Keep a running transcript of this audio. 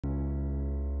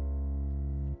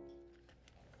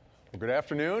Good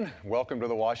afternoon. Welcome to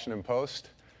the Washington Post.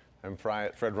 I'm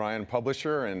Fred Ryan,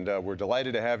 publisher, and we're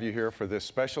delighted to have you here for this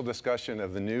special discussion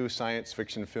of the new science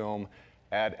fiction film,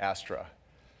 Ad Astra.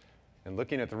 And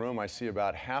looking at the room, I see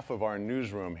about half of our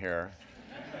newsroom here.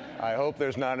 I hope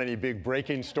there's not any big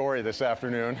breaking story this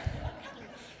afternoon.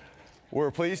 We're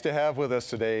pleased to have with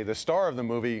us today the star of the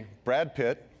movie, Brad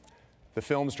Pitt, the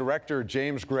film's director,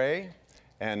 James Gray,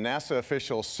 and NASA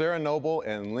officials Sarah Noble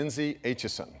and Lindsay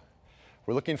Aitchison.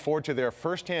 We're looking forward to their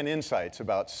firsthand insights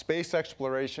about space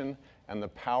exploration and the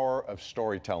power of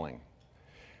storytelling.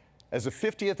 As the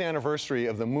 50th anniversary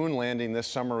of the moon landing this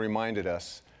summer reminded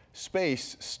us,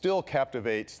 space still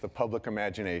captivates the public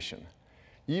imagination.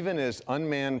 Even as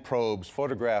unmanned probes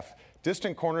photograph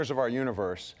distant corners of our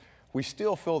universe, we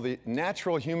still feel the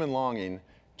natural human longing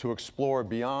to explore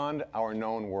beyond our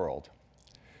known world.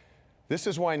 This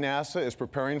is why NASA is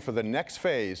preparing for the next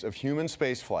phase of human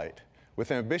spaceflight, with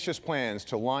ambitious plans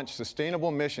to launch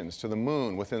sustainable missions to the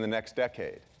moon within the next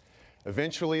decade.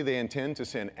 Eventually, they intend to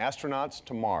send astronauts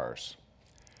to Mars.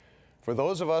 For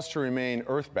those of us who remain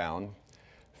earthbound,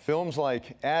 films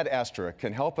like Ad Astra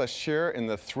can help us share in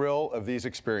the thrill of these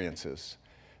experiences.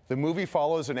 The movie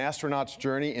follows an astronaut's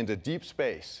journey into deep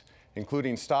space,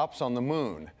 including stops on the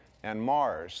moon and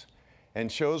Mars,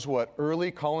 and shows what early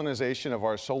colonization of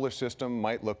our solar system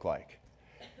might look like.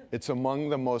 It's among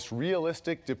the most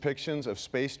realistic depictions of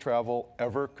space travel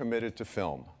ever committed to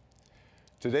film.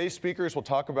 Today's speakers will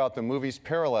talk about the movie's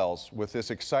parallels with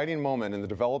this exciting moment in the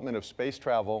development of space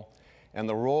travel and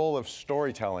the role of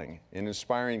storytelling in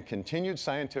inspiring continued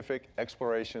scientific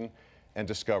exploration and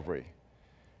discovery.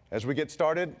 As we get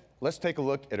started, let's take a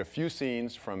look at a few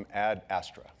scenes from Ad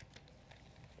Astra.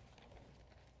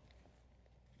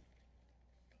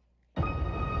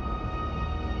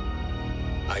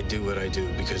 I do what I do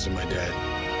because of my dad.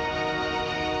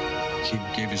 He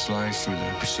gave his life for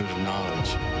the pursuit of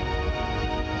knowledge.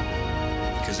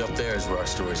 Because up there is where our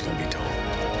story's going to be told.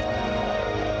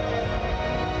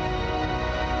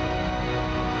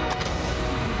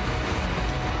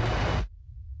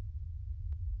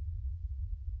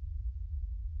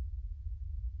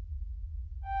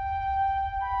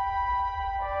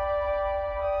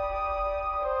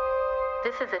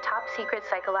 This is a top-secret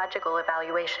psychological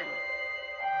evaluation.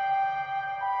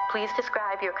 Please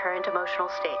describe your current emotional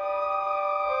state.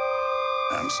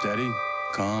 I'm steady,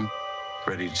 calm,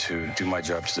 ready to do my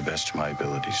job to the best of my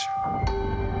abilities.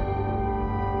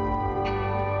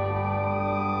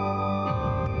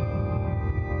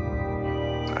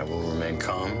 I will remain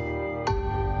calm.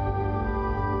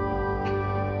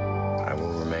 I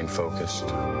will remain focused.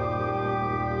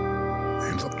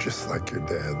 You look just like your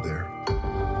dad there.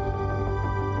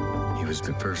 He was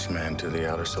the first man to the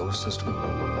outer solar system.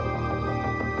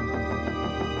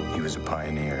 He was a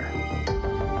pioneer.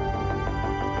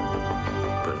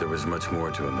 But there was much more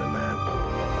to him than that.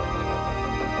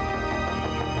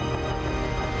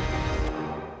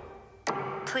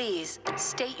 Please,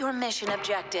 state your mission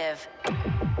objective.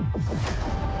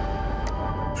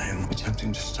 I am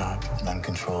attempting to stop an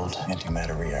uncontrolled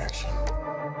antimatter reaction,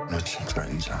 which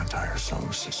threatens our entire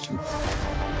solar system.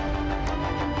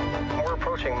 We're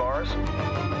approaching Mars.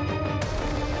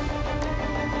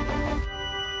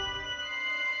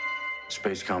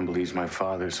 Spacecom believes my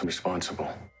father's responsible.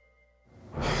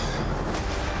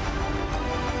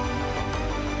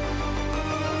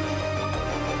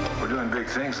 We're doing big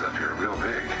things up here, real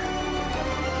big.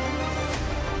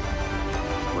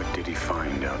 What did he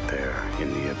find out there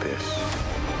in the abyss?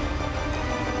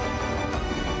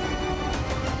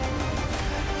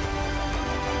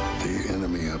 The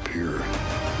enemy up here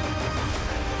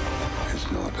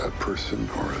is not a person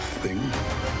or a thing.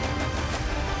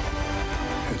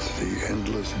 It's the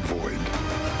endless void.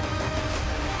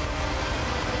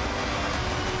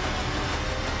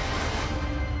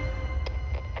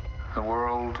 The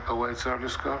world awaits our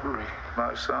discovery,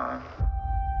 my son.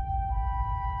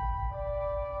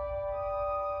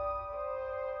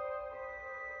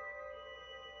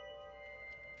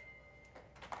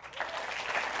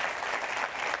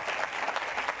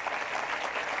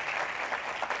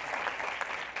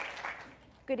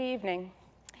 Good evening,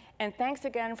 and thanks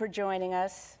again for joining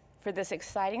us for this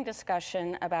exciting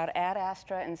discussion about Ad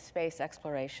Astra and space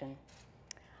exploration.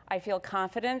 I feel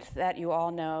confident that you all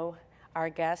know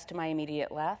our guest to my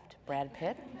immediate left, Brad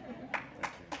Pitt.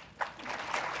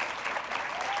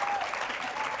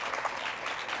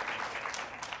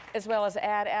 As well as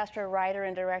Ad Astra writer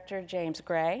and director James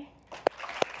Gray.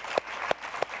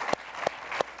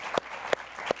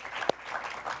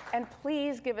 And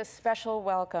please give a special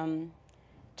welcome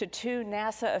to two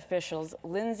NASA officials,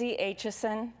 Lindsay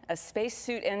Aitchison, a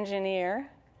spacesuit engineer,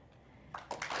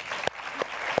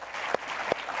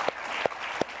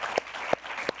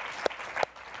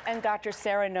 and Dr.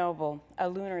 Sarah Noble, a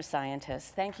lunar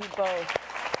scientist. Thank you both.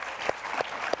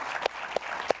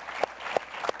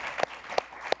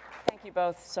 Thank you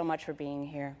both so much for being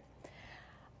here.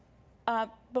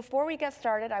 Before we get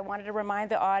started, I wanted to remind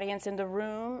the audience in the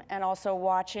room and also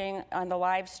watching on the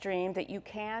live stream that you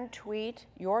can tweet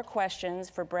your questions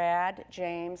for Brad,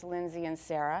 James, Lindsay, and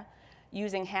Sarah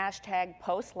using hashtag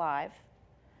 #PostLive,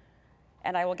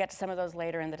 and I will get to some of those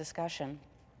later in the discussion.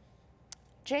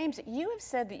 James, you have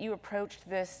said that you approached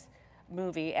this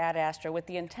movie, Ad Astra, with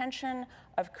the intention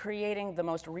of creating the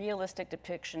most realistic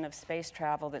depiction of space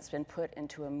travel that's been put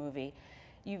into a movie.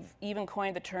 You've even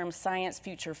coined the term science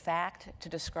future fact to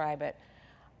describe it.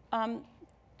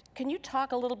 Can you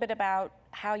talk a little bit about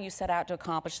how you set out to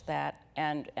accomplish that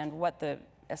and what the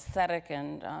aesthetic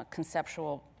and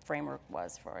conceptual framework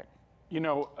was for it? You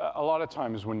know, a lot of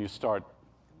times when you start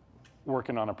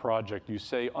working on a project, you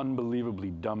say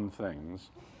unbelievably dumb things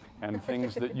and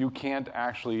things that you can't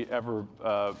actually ever.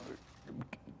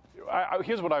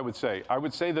 Here's what I would say. I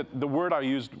would say that the word I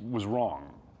used was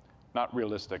wrong. Not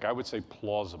realistic. I would say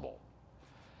plausible.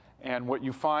 And what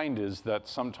you find is that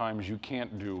sometimes you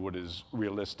can't do what is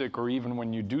realistic, or even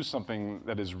when you do something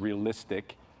that is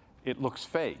realistic, it looks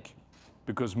fake,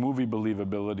 because movie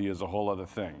believability is a whole other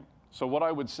thing. So what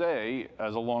I would say,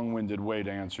 as a long-winded way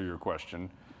to answer your question,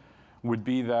 would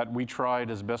be that we tried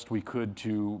as best we could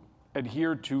to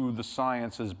adhere to the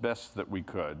science as best that we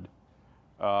could,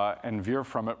 and veer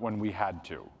from it when we had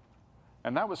to.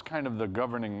 And that was kind of the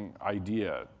governing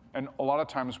idea. And a lot of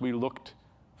times we looked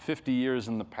 50 years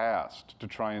in the past to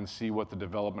try and see what the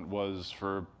development was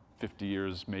for 50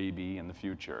 years maybe in the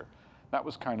future. That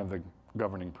was kind of the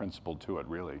governing principle to it,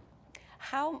 really.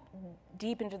 How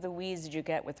deep into the weeds did you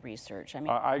get with research?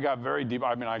 I got very deep.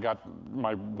 I mean,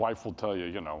 my wife will tell you,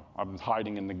 you know, I'm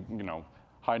hiding in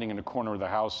the corner of the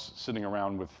house, sitting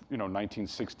around with,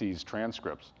 1960s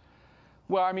transcripts.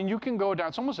 Well, I mean, you can go down,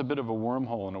 it's almost a bit of a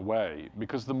wormhole in a way,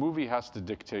 because the movie has to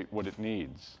dictate what it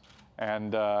needs.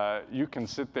 And you can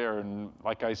sit there and,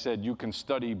 like I said, you can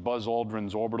study Buzz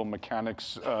Aldrin's orbital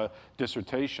mechanics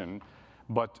dissertation,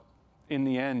 but in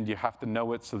the end, you have to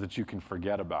know it so that you can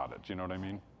forget about it. You know what I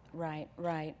mean? Right,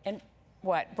 right. And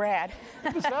what, Brad?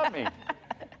 What does that mean?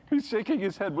 He's shaking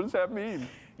his head. What does that mean?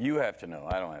 You have to know.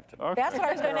 I don't have to know. Okay. That's what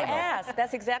I was going to ask.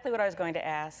 That's exactly what I was going to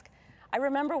ask. I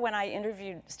remember when I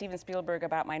interviewed Steven Spielberg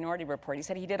about Minority Report, he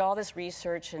said he did all this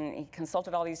research and he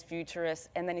consulted all these futurists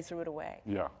and then he threw it away.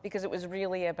 Yeah. Because it was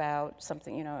really about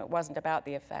something, it wasn't about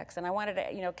the effects. And I wanted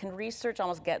to, can research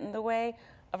almost get in the way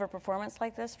of a performance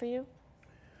like this for you?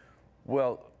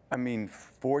 Well, I mean,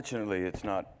 fortunately, it's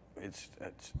not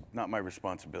my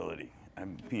responsibility. I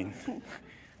mean,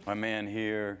 my man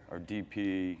here, our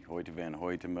DP, Hoyte van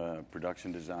Hoytema,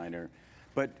 production designer,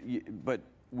 but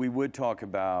we would talk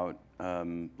about,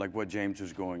 like what James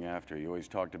was going after. He always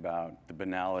talked about the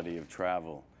banality of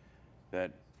travel,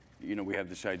 that, we have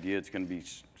this idea it's going to be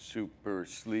super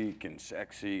sleek and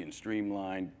sexy and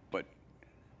streamlined, but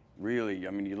really,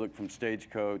 I mean, you look from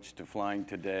Stagecoach to Flying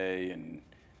Today and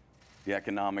the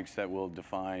economics that will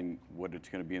define what it's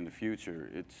going to be in the future,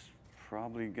 it's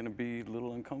probably going to be a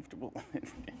little uncomfortable. And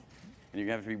you're going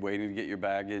to have to be waiting to get your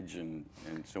baggage and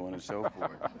so on and so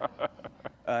forth.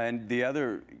 And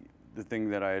the thing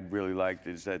that I had really liked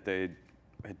is that they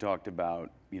had talked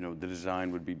about, the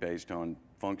design would be based on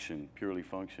function, purely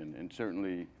function. And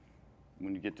certainly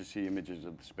when you get to see images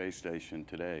of the space station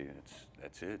today,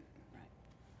 that's it.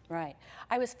 Right.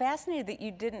 I was fascinated that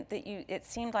it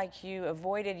seemed like you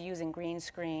avoided using green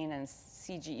screen and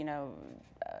CG,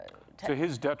 to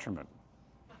his detriment.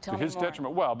 Tell me to his more.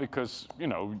 detriment. Well, because,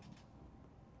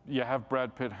 you have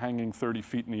Brad Pitt hanging 30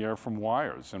 feet in the air from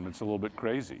wires, and it's a little bit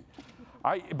crazy.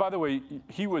 By the way,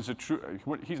 he was a true.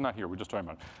 He's not here. We're just talking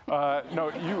about him.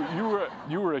 No,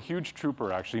 you were a huge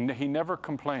trooper. Actually, he never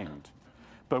complained.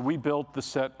 But we built the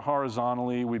set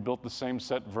horizontally. We built the same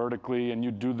set vertically, and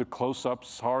you'd do the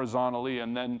close-ups horizontally,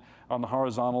 and then on the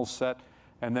horizontal set,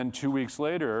 and then 2 weeks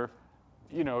later,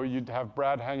 you'd have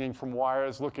Brad hanging from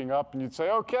wires, looking up, and you'd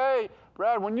say, "Okay,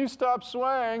 Brad, when you stop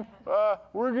swaying,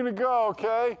 we're gonna go.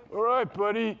 Okay, all right,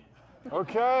 buddy.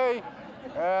 Okay."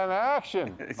 And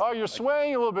action. Oh, you're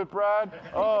swaying a little bit, Brad.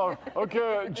 Oh,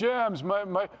 okay, jams.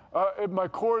 My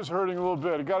core's hurting a little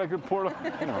bit. I got a good port.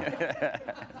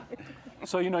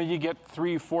 So, you get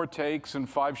 3, 4 takes and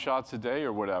 5 shots a day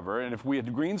or whatever. And if we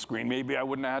had green screen, maybe I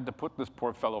wouldn't have had to put this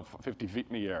poor fellow 50 feet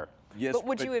in the air. Yes, But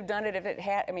would you have done it if it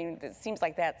had, I mean, it seems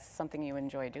like that's something you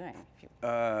enjoy doing. If you,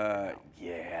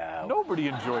 yeah. Nobody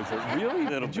enjoys it, really?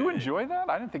 Did you enjoy that?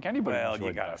 I didn't think anybody Well, enjoyed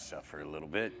you gotta that. suffer a little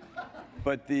bit.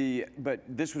 But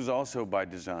this was also by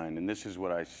design, and this is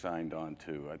what I signed on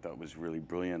to. I thought was really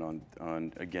brilliant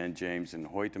on again, James and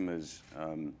Hoytema's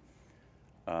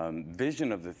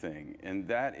vision of the thing, and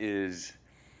that is,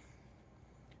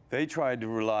 they tried to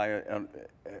rely on,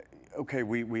 okay,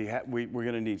 we're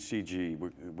going to need CG.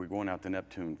 We're going out to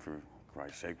Neptune, for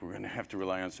Christ's sake. We're going to have to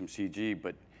rely on some CG.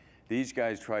 But these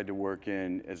guys tried to work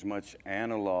in as much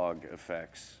analog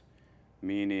effects,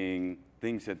 meaning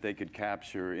things that they could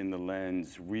capture in the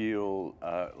lens, real,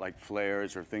 like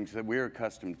flares or things that we're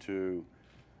accustomed to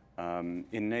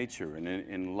in nature and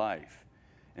in life.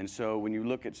 And so when you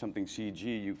look at something CG,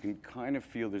 you can kind of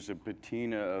feel there's a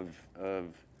patina of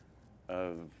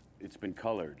it's been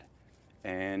colored.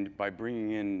 And by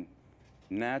bringing in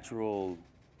natural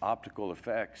optical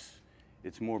effects,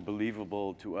 it's more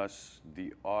believable to us,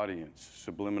 the audience,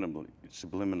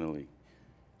 subliminally.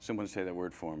 Someone say that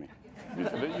word for me.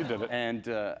 You did it.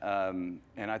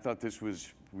 And I thought this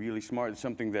was really smart. It's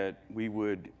something that we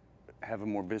would have a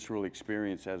more visceral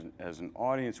experience as an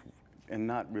audience and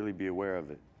not really be aware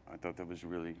of it. I thought that was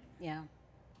really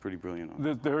pretty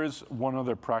brilliant. There is one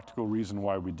other practical reason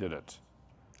why we did it.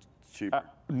 Cheaper.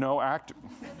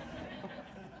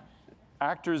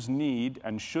 Actors need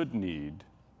and should need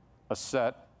a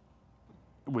set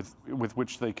with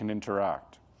which they can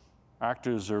interact.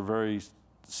 Actors are very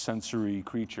sensory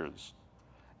creatures,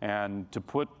 and to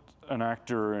put an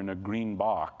actor in a green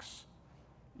box,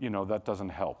 that doesn't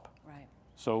help. right.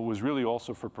 So it was really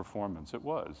also for performance. It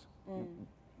was.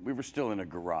 We were still in a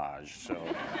garage, so.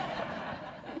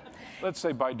 Let's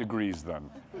say by degrees then.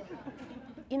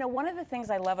 One of the things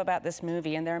I love about this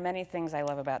movie, and there are many things I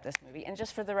love about this movie, and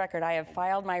just for the record, I have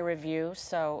filed my review,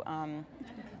 so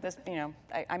this,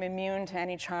 I'm immune to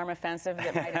any charm offensive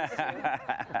that might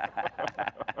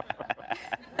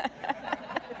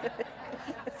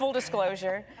ensue. Full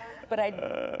disclosure, but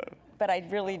I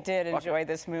really did enjoy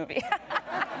this movie.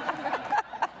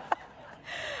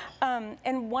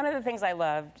 And one of the things I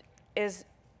loved is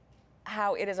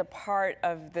how it is a part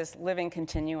of this living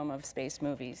continuum of space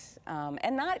movies,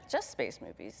 and not just space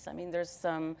movies. I mean, there's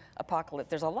some apocalypse.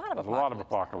 There's a lot of apocalypse. A lot of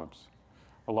apocalypse,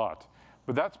 a lot.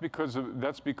 But that's because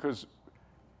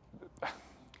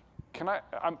Can I?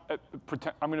 I'm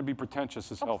going to be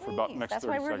pretentious as hell for about the next 30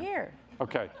 seconds. That's why we're here.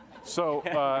 Okay, so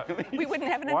we wouldn't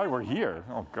have an. Why we're here?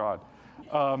 Oh God.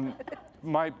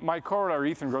 My co-writer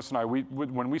Ethan Gross and I,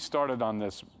 when we started on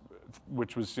this,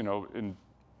 which was in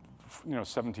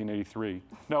 1783.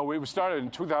 No, we started in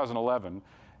 2011,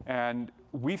 and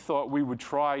we thought we were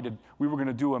going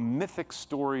to do a mythic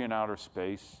story in outer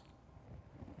space,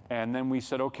 and then we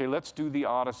said, okay, let's do the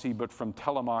Odyssey, but from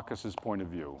Telemachus's point of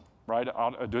view, right?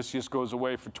 Odysseus goes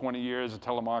away for 20 years, and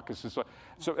Telemachus is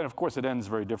so, and of course it ends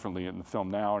very differently in the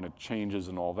film now, and it changes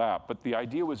and all that. But the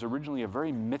idea was originally a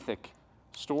very mythic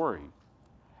story.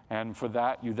 And for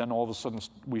that, then all of a sudden,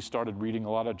 we started reading a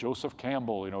lot of Joseph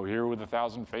Campbell, Here with a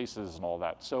Thousand Faces and all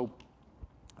that. So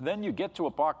then you get to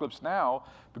Apocalypse Now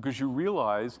because you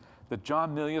realize that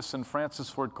John Milius and Francis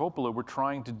Ford Coppola were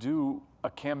trying to do a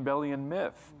Campbellian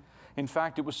myth. In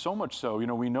fact, it was so much so,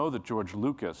 we know that George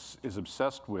Lucas is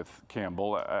obsessed with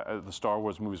Campbell, the Star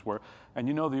Wars movies were, and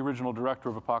the original director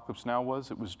of Apocalypse Now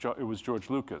was? It was George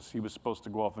Lucas. He was supposed to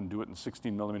go off and do it in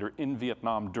 16mm in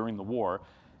Vietnam during the war.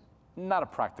 Not a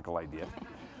practical idea,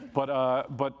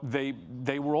 but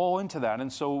they were all into that,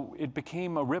 and so it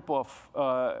became a ripoff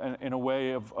in a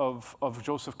way of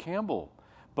Joseph Campbell.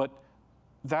 But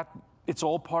it's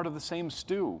all part of the same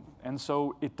stew, and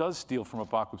so it does steal from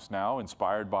Apocalypse Now,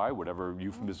 inspired by whatever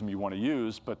euphemism you want to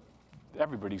use. But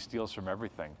everybody steals from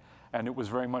everything, and it was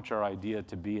very much our idea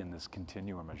to be in this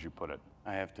continuum, as you put it.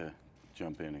 I have to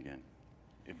jump in again,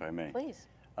 if I may. Please.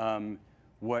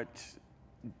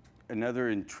 Another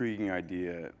intriguing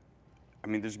idea, I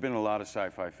mean, there's been a lot of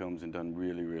sci-fi films and done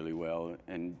really, really well,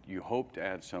 and you hope to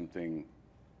add something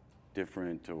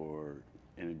different or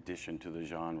in addition to the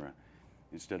genre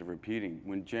instead of repeating.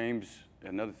 When James,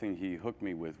 another thing he hooked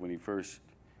me with when we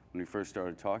first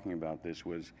started talking about this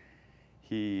was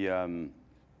he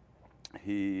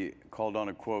called on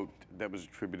a quote that was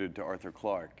attributed to Arthur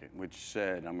Clarke, which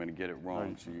said, I'm going to get it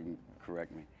wrong, so you can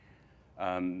correct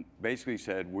me. Basically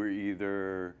said, we're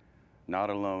either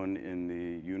not alone in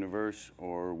the universe,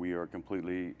 or we are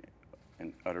completely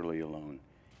and utterly alone.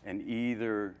 And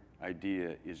either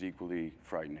idea is equally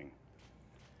frightening.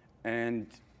 And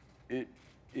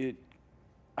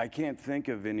I can't think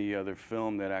of any other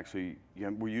film that actually,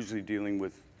 we're usually dealing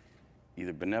with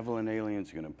either benevolent aliens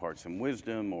are going to impart some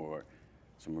wisdom, or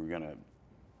some are going to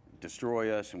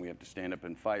destroy us and we have to stand up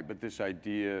and fight. But this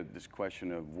idea, this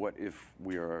question of what if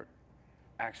we are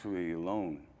actually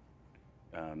alone,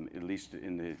 at least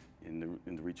in the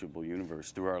reachable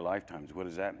universe through our lifetimes, what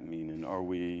does that mean? And are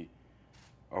we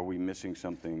missing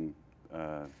something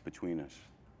between us?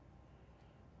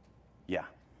 Yeah.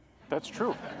 That's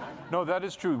true. No, that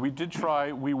is true.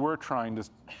 We were trying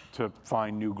to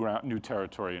find new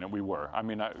territory in it. We were. I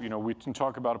mean, you know, we can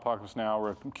talk about Apocalypse Now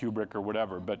or Kubrick or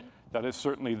whatever, but that is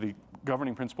certainly the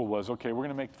governing principle was, okay, we're going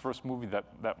to make the first movie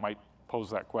that might pose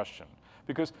that question.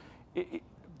 Because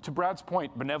to Brad's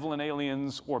point, benevolent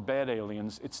aliens or bad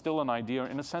aliens, it's still an idea,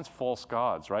 in a sense, false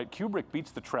gods, right? Kubrick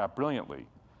beats the trap brilliantly.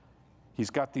 He's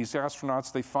got these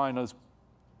astronauts, they find this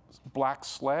black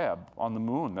slab on the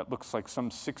moon that looks like some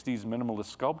 60s minimalist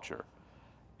sculpture.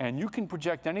 And you can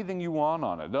project anything you want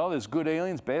on it. Oh, there's good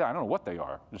aliens, bad, I don't know what they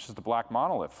are. It's just a black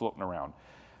monolith floating around.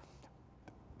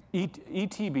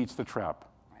 E.T. beats the trap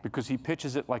because he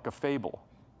pitches it like a fable.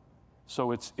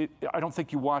 So I don't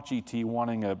think you watch E.T.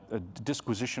 wanting a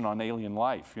disquisition on alien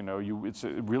life. You know, it's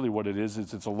really what it is.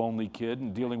 It's a lonely kid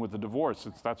and dealing with a divorce.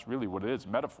 That's really what it is,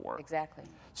 metaphor. Exactly.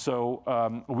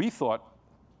 So we thought,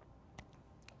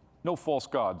 no false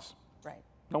gods. Right.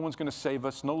 No one's going to save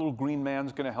us. No little green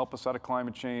man's going to help us out of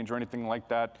climate change or anything like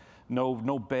that.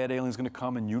 No bad alien's going to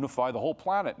come and unify the whole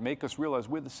planet, make us realize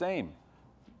we're the same.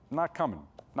 Not coming.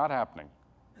 Not happening.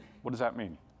 What does that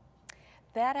mean?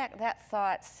 That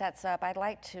thought sets up, I'd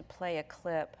like to play a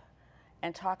clip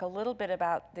and talk a little bit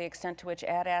about the extent to which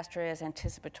Ad Astra is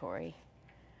anticipatory.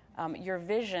 Your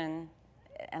vision,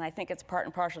 and I think it's part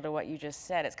and parcel to what you just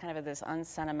said, it's kind of this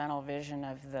unsentimental vision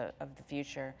of the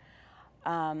future.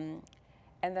 And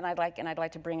then I'd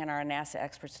like to bring in our NASA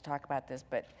experts to talk about this,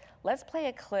 but let's play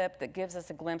a clip that gives us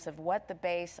a glimpse of what the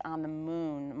base on the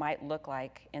moon might look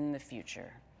like in the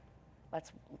future.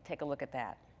 Let's take a look at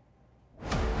that.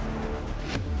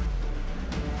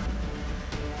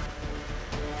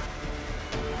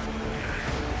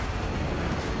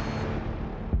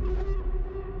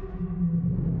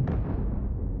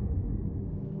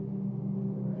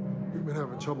 We've been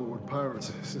having trouble with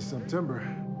pirates since September.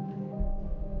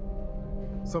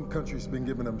 Some countries have been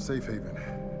giving them safe haven.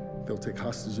 They'll take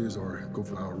hostages or go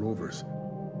for our rovers.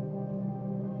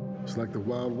 It's like the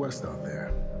Wild West out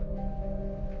there.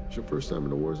 It's your first time in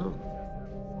the war zone?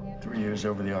 3 years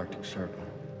over the Arctic Circle.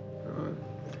 All right.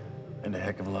 And a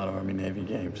heck of a lot of Army-Navy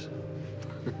games.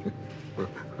 Well,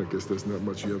 I guess that's not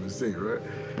much you haven't seen, right?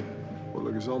 Well,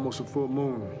 look, it's almost a full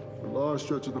moon. A large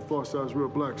stretch of the far side's real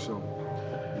black, so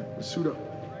let's suit up.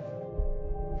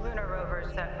 Lunar rover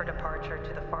set for departure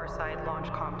to the Far Side Launch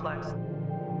Complex.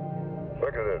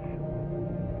 Look at this.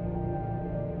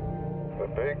 The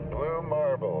big blue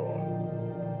marble.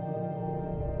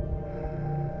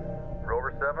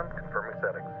 Rover 7, confirming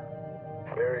settings.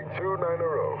 Bearing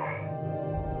 290.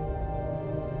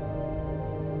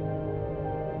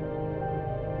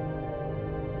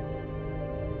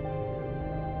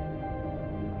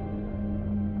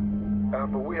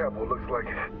 Alpha, we have what looks like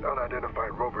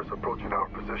unidentified rovers approaching our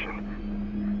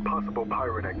position. Possible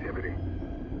pirate activity.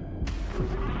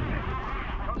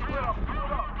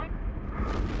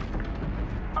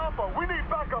 Alpha, we need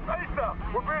backup ASAP.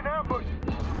 We're being ambushed.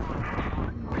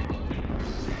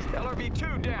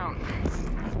 LRV-2 down.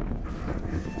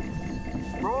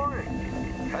 Rory!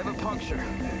 I have a puncture.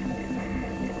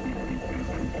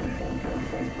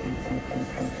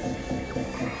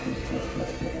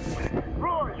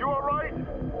 Roy, you all right?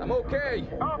 I'm okay.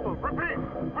 Alpha, repeat.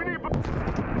 We need...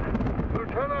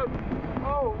 Lieutenant!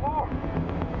 Oh, Lord!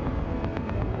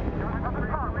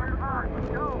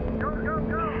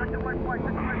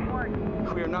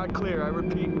 We are not clear. I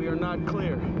repeat, we are not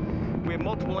clear. We have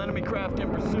multiple enemy craft in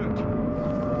pursuit.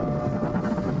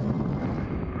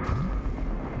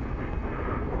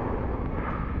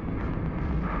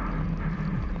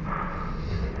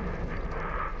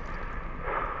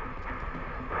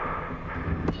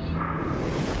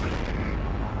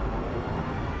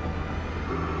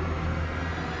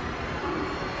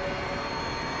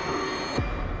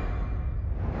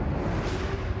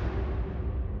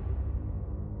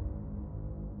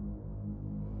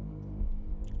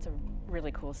 It's a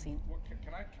really cool scene.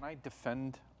 Can I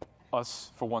defend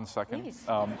us for 1 second? Please.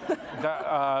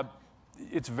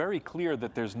 It's very clear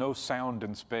that there's no sound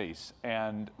in space,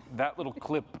 and that little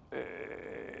clip,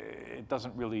 it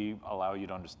doesn't really allow you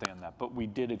to understand that, but we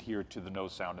did adhere to the no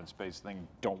sound in space thing,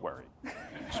 don't worry.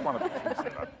 Just wanted to say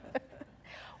that.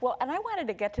 Well, and I wanted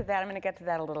to get to that, I'm going to get to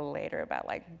that a little later, about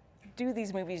like, do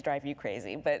these movies drive you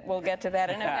crazy? But we'll get to that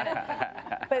in a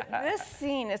minute. But this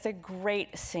scene is a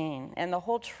great scene. And the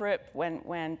whole trip,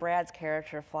 when Brad's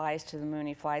character flies to the moon,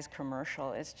 he flies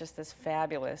commercial. It's just this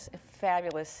fabulous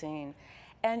scene.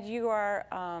 And you are,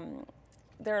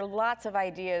 there are lots of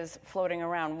ideas floating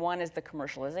around. One is the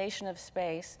commercialization of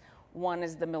space. One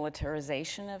is the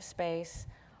militarization of space.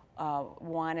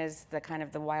 One is the kind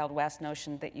of the Wild West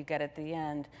notion that you get at the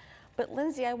end. But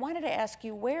Lindsay, I wanted to ask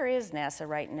you, where is NASA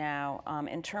right now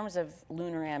in terms of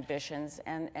lunar ambitions?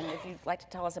 And if you'd like to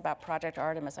tell us about Project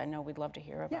Artemis, I know we'd love to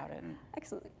hear about it.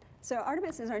 Excellent. So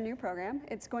Artemis is our new program.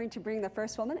 It's going to bring the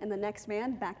first woman and the next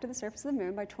man back to the surface of the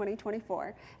moon by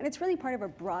 2024. And it's really part of a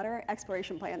broader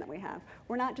exploration plan that we have.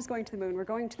 We're not just going to the moon, we're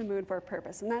going to the moon for a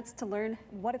purpose. And that's to learn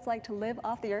what it's like to live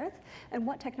off the Earth and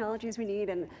what technologies we need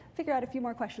and figure out a few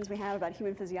more questions we have about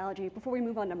human physiology before we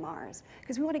move on to Mars.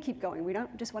 Because we want to keep going. We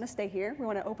don't just want to stay here. We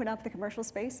want to open up the commercial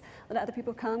space, let other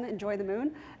people come, enjoy the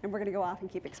moon, and we're going to go off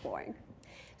and keep exploring.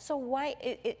 So why,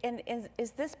 and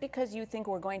is this because you think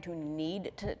we're going to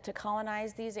need to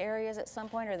colonize these areas at some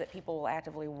point, or that people will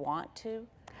actively want to?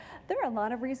 There are a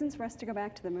lot of reasons for us to go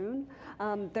back to the moon.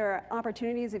 There are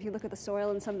opportunities if you look at the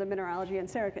soil and some of the mineralogy, and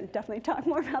Sarah can definitely talk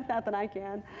more about that than I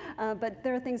can. But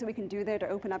there are things that we can do there to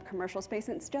open up commercial space,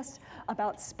 and it's just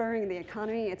about spurring the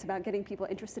economy. It's about getting people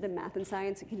interested in math and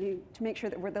science to make sure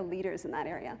that we're the leaders in that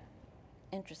area.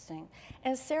 Interesting.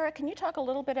 And Sarah, can you talk a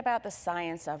little bit about the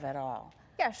science of it all?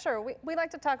 Yeah, sure. We like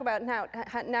to talk about now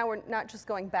we're not just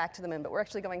going back to the moon, but we're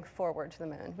actually going forward to the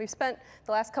moon. We've spent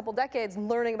the last couple decades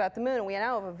learning about the moon, and we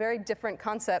now have a very different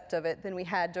concept of it than we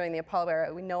had during the Apollo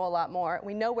era. We know a lot more.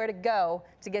 We know where to go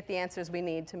to get the answers we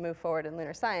need to move forward in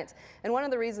lunar science. And one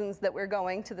of the reasons that we're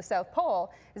going to the South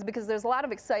Pole is because there's a lot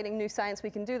of exciting new science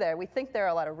we can do there. We think there are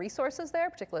a lot of resources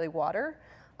there, particularly water,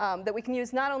 that we can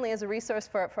use not only as a resource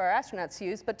for our astronauts to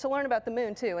use, but to learn about the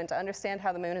moon too, and to understand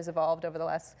how the moon has evolved over the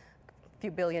last few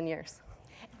billion years.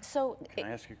 So, can I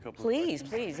ask you a couple of questions?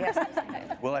 Please, yes.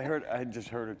 Well, I just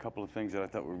heard a couple of things that I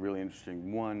thought were really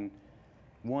interesting.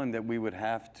 One that we would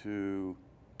have to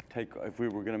take, if we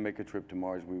were going to make a trip to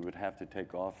Mars, we would have to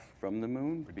take off from the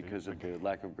moon because of the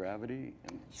lack of gravity.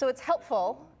 So it's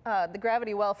helpful. The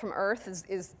gravity well from Earth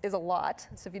is a lot.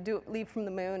 So if you leave from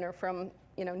the moon or from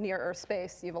near Earth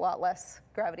space, you have a lot less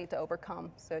gravity to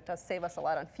overcome. So it does save us a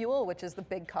lot on fuel, which is the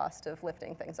big cost of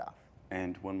lifting things off.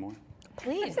 And one more.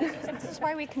 Please, this is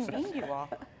why we convened you all.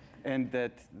 And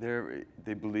that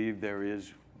they believe there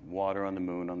is water on the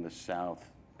moon on the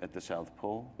south, at the South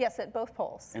Pole? Yes, at both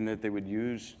poles. And that they would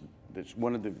use,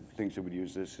 one of the things that would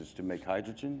use this is to make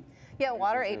hydrogen? Yeah,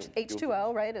 water,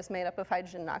 H2O, right, is made up of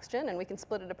hydrogen and oxygen, and we can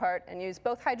split it apart and use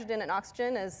both hydrogen and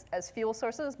oxygen as fuel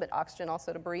sources, but oxygen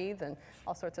also to breathe and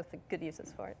all sorts of good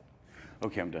uses for it.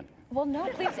 Okay, I'm done. Well, no,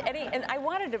 please, Eddie, and I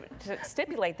wanted to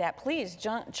stipulate that. Please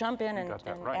jump in and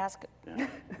right. ask. Yeah.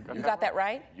 You got that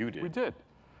right? You did. We did.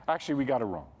 Actually, we got it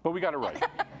wrong, but we got it right.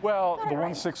 Well, the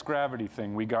 1/6 gravity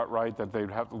thing, we got right, that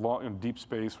they'd have deep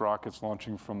space rockets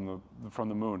launching from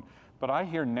the moon. But I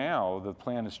hear now the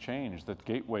plan has changed, that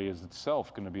Gateway is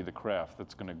itself going to be the craft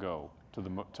that's going to go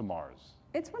to Mars.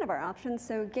 It's one of our options.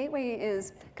 So Gateway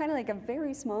is kind of like a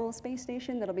very small space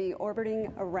station that'll be orbiting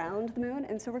around the moon.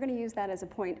 And so we're going to use that as a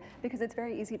point because it's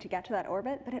very easy to get to that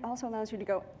orbit, but it also allows you to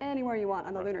go anywhere you want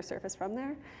on the lunar surface from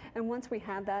there. And once we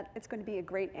have that, it's going to be a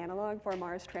great analog for a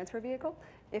Mars transfer vehicle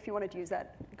if you wanted to use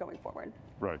that going forward.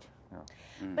 Right. Yeah.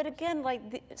 But again,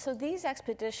 so these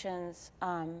expeditions,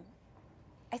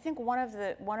 I think one of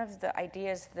the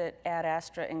ideas that Ad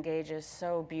Astra engages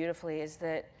so beautifully is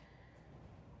that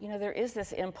there is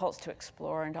this impulse to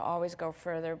explore and to always go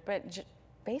further, but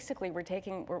basically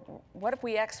what if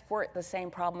we export the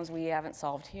same problems we haven't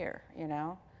solved here,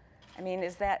 I mean,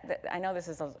 is that I know this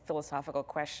is a philosophical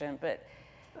question, but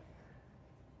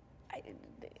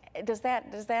is that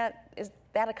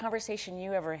a conversation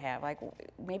you ever have? Like,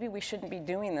 maybe we shouldn't be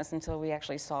doing this until we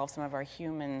actually solve some of our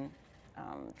human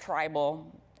tribal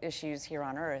issues here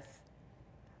on Earth.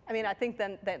 I mean, I think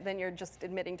then you're just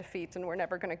admitting defeat, and we're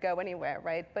never going to go anywhere,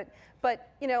 right? But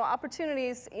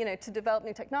opportunities, to develop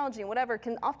new technology and whatever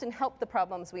can often help the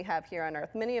problems we have here on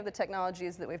Earth. Many of the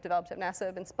technologies that we've developed at NASA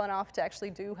have been spun off to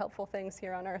actually do helpful things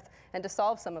here on Earth and to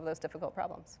solve some of those difficult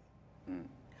problems.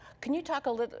 Can you talk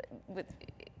a little?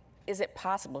 Is it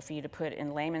possible for you to put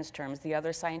in layman's terms the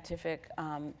other scientific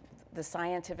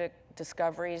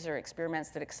discoveries or experiments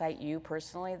that excite you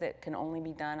personally that can only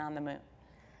be done on the moon?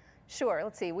 Sure.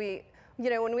 Let's see. When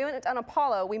we went on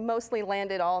Apollo, we mostly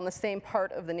landed all on the same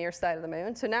part of the near side of the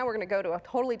moon. So now we're going to go to a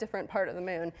totally different part of the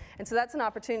moon. And so that's an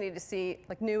opportunity to see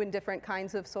new and different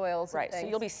kinds of soils. Right. So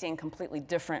you'll be seeing completely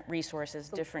different resources,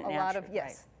 different natural.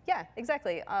 Yes. Yeah,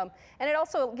 exactly. And it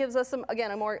also gives us,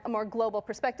 again, a more global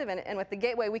perspective. And with the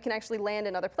Gateway, we can actually land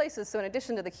in other places. So in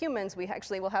addition to the humans, we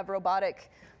actually will have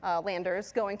robotic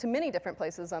landers going to many different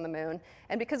places on the moon.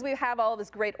 And because we have all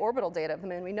this great orbital data of the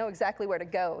moon, we know exactly where to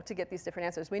go to get these different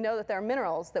answers. We know that there are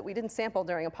minerals that we didn't sample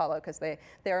during Apollo because they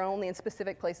are only in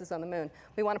specific places on the moon.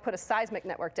 We want to put a seismic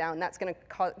network down. That's going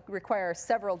to require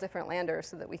several different landers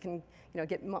so that we can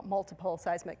get multiple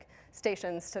seismic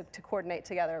stations to coordinate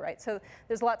together, right? So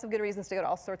there's lots of good reasons to go to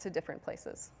all sorts of different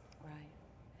places. Right.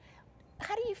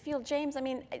 How do you feel, James? I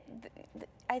mean,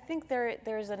 I think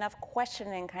there's enough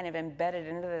questioning kind of embedded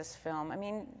into this film. I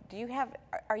mean,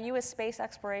 are you a space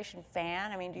exploration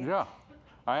fan? I mean, do you? Yeah,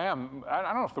 I am. I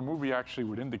don't know if the movie actually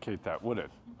would indicate that, would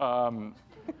it? No,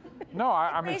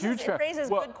 I'm a huge fan. It raises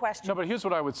good questions. No, but here's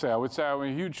what I would say. I would say I'm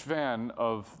a huge fan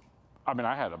of, I mean,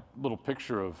 I had a little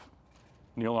picture of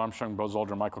Neil Armstrong, Buzz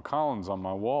Aldrin, Michael Collins on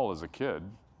my wall as a kid.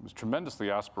 It was tremendously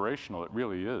aspirational. It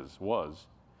really was.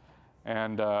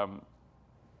 And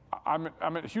I'm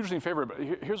hugely in favor of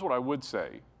it. Here's what I would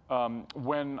say.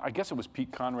 When, I guess it was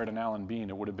Pete Conrad and Alan Bean,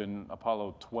 it would have been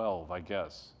Apollo 12, I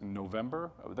guess, in November.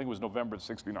 I think it was November of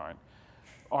 '69.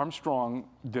 Armstrong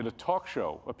did a talk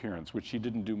show appearance, which he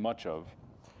didn't do much of.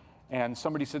 And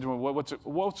somebody said to him, what's it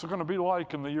going to be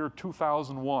like in the year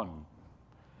 2001?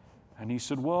 And he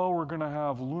said, well, we're going to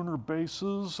have lunar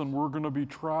bases and we're going to be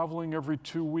traveling every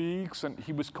 2 weeks. And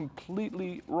he was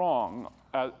completely wrong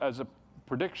as a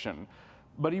prediction.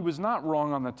 But he was not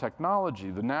wrong on the technology.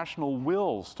 The national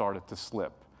will started to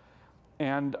slip.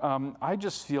 And I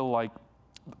just feel like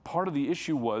part of the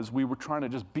issue was we were trying to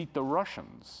just beat the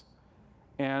Russians.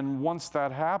 And once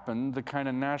that happened, the kind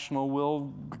of national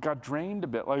will got drained a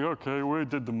bit. Like, okay, we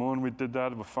did the moon, we did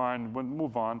that, we're fine, we'll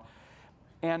move on.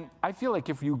 And I feel like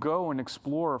if you go and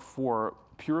explore for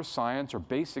pure science or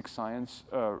basic science,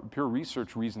 pure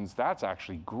research reasons, that's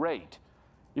actually great.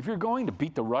 If you're going to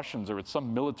beat the Russians or it's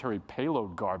some military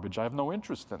payload garbage, I have no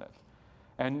interest in it.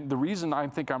 And the reason I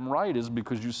think I'm right is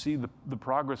because you see the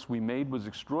progress we made was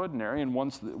extraordinary, and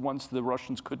once the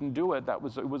Russians couldn't do it, it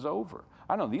was over.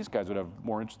 I know these guys would have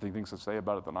more interesting things to say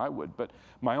about it than I would, but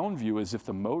my own view is if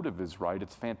the motive is right,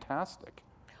 it's fantastic.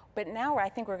 But now I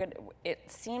think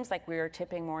it seems like we're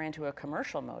tipping more into a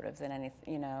commercial motive than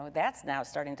anything, that's now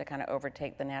starting to kind of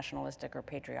overtake the nationalistic or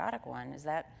patriotic one. Is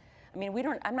that, I mean,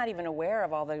 I'm not even aware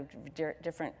of all the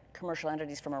different commercial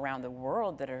entities from around the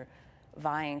world that are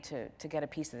vying to get a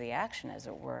piece of the action, as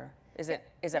it were. Is it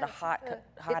a hot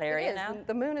area now?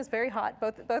 The moon is very hot,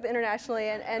 both internationally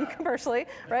and commercially,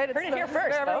 right? Heard it here first,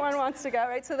 where everyone folks. wants to go,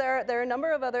 right? So there are a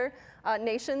number of other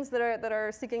nations that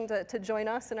are seeking to join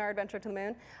us in our adventure to the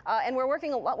moon, and we're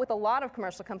working with a lot of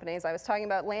commercial companies. I was talking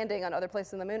about landing on other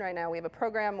places in the moon right now. We have a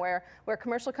program where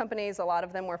commercial companies, a lot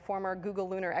of them were former Google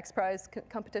Lunar X Prize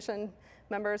competition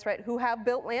members, right, who have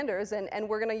built landers, and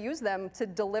we're going to use them to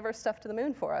deliver stuff to the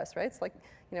moon for us, right? It's like,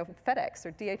 FedEx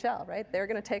or DHL, right? They're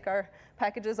going to take our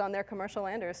packages on their commercial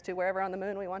landers to wherever on the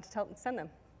moon we want to send them.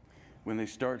 When they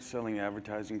start selling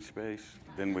advertising space,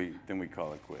 then we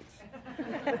call it quits.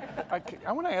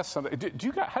 I want to ask something. Do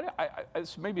you guys?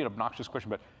 It's maybe an obnoxious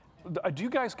question, but do you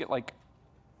guys get like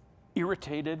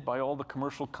irritated by all the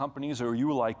commercial companies, or are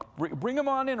you like, bring them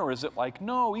on in, or is it like,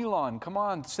 no, Elon, come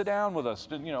on, sit down with us,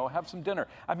 have some dinner?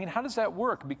 I mean, how does that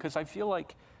work? Because I feel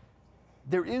like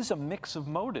there is a mix of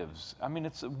motives. I mean,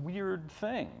 it's a weird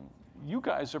thing. You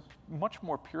guys are much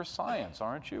more pure science,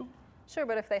 aren't you? Sure,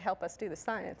 but if they help us do the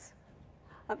science.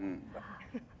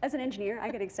 As an engineer, I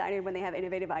get excited when they have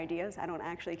innovative ideas. I don't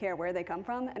actually care where they come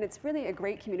from. And it's really a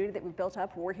great community that we've built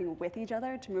up working with each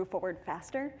other to move forward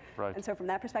faster. Right. And so from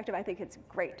that perspective, I think it's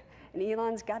great. And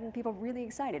Elon's gotten people really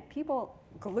excited. People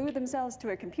glue themselves to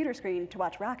a computer screen to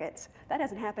watch rockets. That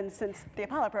hasn't happened since the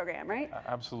Apollo program, right?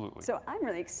 Absolutely. So I'm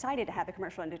really excited to have the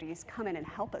commercial entities come in and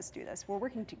help us do this. We're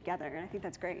working together, and I think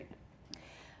that's great.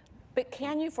 But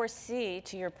can you foresee,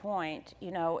 to your point,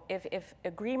 if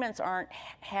agreements aren't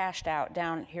hashed out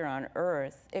down here on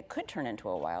Earth, it could turn into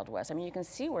a Wild West. I mean, you can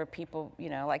see where people,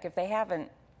 like if they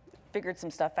haven't figured some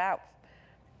stuff out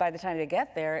by the time they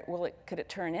get there, could it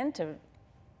turn into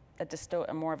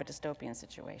more of a dystopian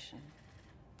situation?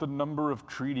 The number of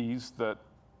treaties that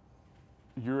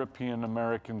European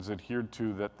Americans adhered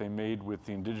to that they made with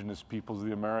the indigenous peoples of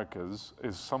the Americas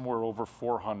is somewhere over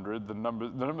 400. The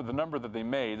number that they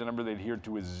made, the number they adhered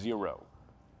to is 0.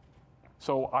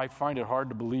 So I find it hard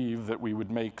to believe that we would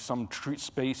make some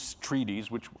space treaties,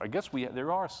 which I guess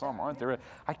there are some, aren't there?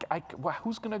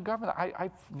 Who's going to govern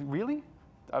that? Really?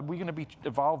 are we going to be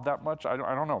evolved that much? I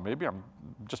don't know. Maybe I'm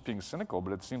just being cynical,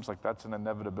 but it seems like that's an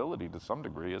inevitability to some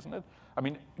degree, isn't it? I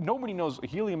mean, nobody knows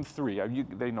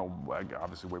helium-3. They know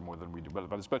obviously way more than we do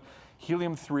about this, but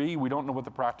helium-3, we don't know what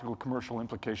the practical commercial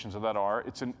implications of that are.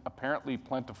 It's apparently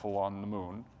plentiful on the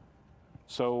moon.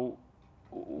 So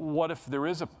what if there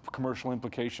is a commercial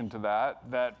implication to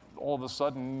that all of a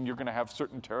sudden you're going to have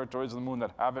certain territories on the moon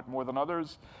that have it more than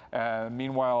others, and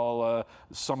meanwhile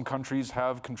some countries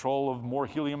have control of more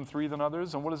helium-3 than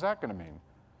others, and what is that going to mean?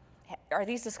 Are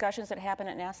these discussions that happen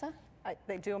at NASA?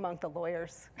 They do among the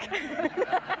lawyers.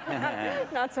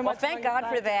 Not so Well, much. thank God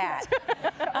for that.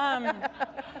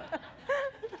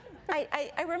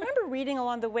 I remember reading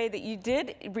along the way that you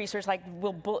did research, like,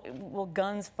 will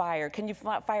guns fire? Can you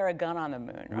fire a gun on the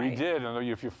moon, right? We did, and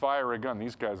if you fire a gun,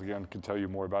 these guys, again, can tell you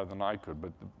more about it than I could,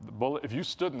 but the bullet, if you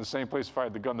stood in the same place and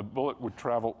fired the gun, the bullet would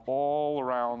travel all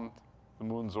around the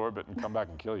moon's orbit and come back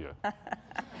and kill you.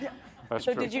 That's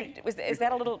so true. is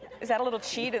that a little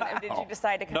cheat, and did you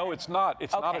decide to No, it's not.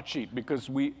 It's not a cheat, because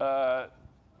we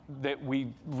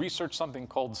researched something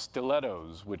called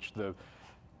stilettos, which the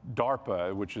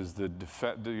DARPA, which is the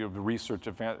research,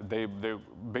 they're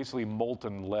basically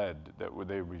molten lead that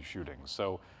they were shooting.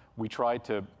 So we tried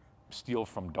to steal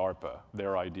from DARPA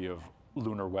their idea of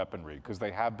lunar weaponry, because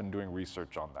they have been doing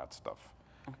research on that stuff,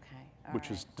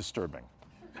 which is disturbing.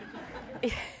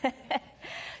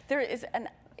 There is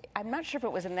I'm not sure if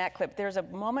it was in that clip, there's a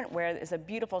moment where there's a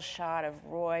beautiful shot of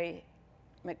Roy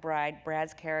McBride,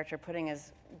 Brad's character, putting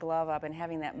his glove up and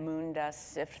having that moon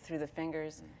dust sift through the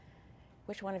fingers.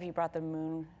 Which one of you brought the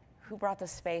moon? Who brought the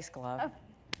space glove? Oh,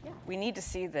 yeah. We need to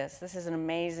see this. This is an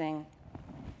amazing.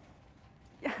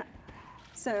 Yeah.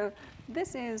 So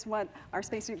this is what our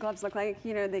spacesuit gloves look like.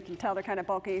 You know, they can tell they're kind of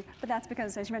bulky, but that's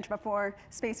because, as you mentioned before,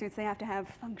 spacesuits, they have to have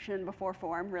function before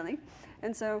form, really.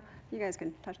 And so you guys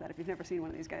can touch that if you've never seen one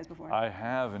of these guys before. I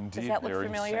have, indeed. Does that look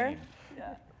familiar? Insane.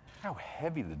 Yeah. How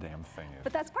heavy the damn thing is.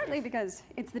 But that's partly because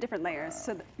it's the different layers.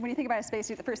 So when you think about a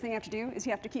spacesuit, the first thing you have to do is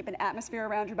you have to keep an atmosphere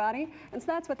around your body. And so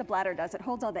that's what the bladder does. It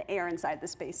holds all the air inside the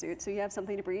spacesuit. So you have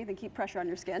something to breathe and keep pressure on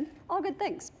your skin. All good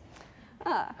things.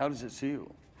 How does it seal?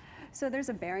 So there's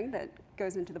a bearing that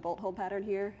goes into the bolt hole pattern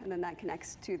here, and then that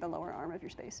connects to the lower arm of your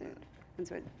spacesuit. And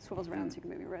so it swivels around so you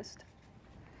can move your wrist.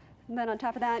 And then on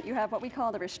top of that, you have what we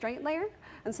call the restraint layer.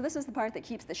 And so this is the part that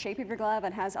keeps the shape of your glove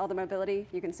and has all the mobility.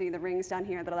 You can see the rings down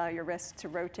here that allow your wrist to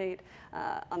rotate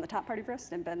on the top part of your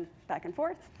wrist and bend back and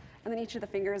forth. And then each of the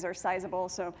fingers are sizable,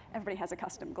 so everybody has a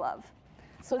custom glove.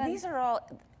 So these are all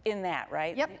in that,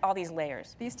 right? Yep. All these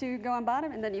layers. These two go on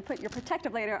bottom, and then you put your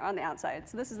protective layer on the outside.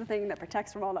 So this is the thing that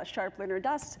protects from all that sharp lunar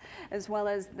dust, as well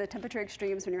as the temperature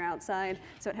extremes when you're outside.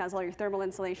 So it has all your thermal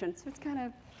insulation. So it's kind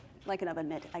of like an oven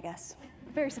mitt, I guess.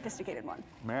 Very sophisticated one.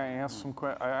 May I ask some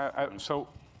questions?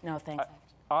 No, thanks.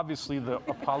 Obviously, the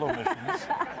Apollo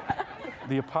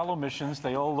missions,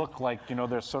 they all look like,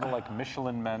 they're sort of like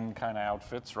Michelin men kind of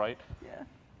outfits, right? Yeah.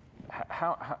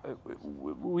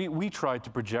 We tried to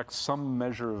project some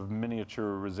measure of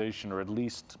miniaturization, or at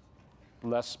least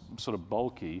less sort of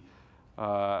bulky.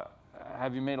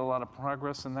 Have you made a lot of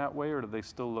progress in that way, or do they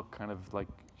still look kind of like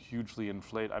hugely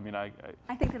inflated? I mean, I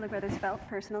think they look rather svelte,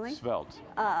 personally. Svelte.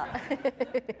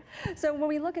 So when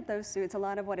we look at those suits, a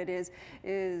lot of what it is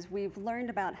we've learned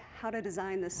about how to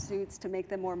design the suits to make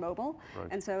them more mobile. Right.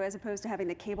 And so as opposed to having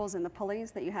the cables and the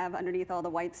pulleys that you have underneath all the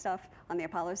white stuff on the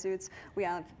Apollo suits, we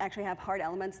actually have hard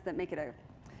elements that make it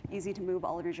easy to move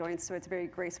all of your joints, so it's very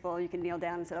graceful. You can kneel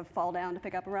down instead of fall down to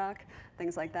pick up a rock,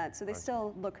 things like that. So they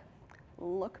still look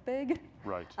big,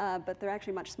 right? But they're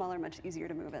actually much smaller, much easier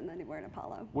to move in than they were in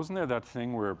Apollo. Wasn't there that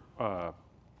thing where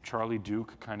Charlie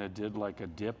Duke kind of did like a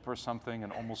dip or something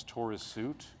and almost tore his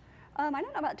suit? I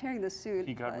don't know about tearing the suit.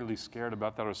 He got really scared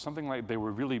about that, or something like they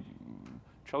were really.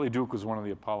 Charlie Duke was one of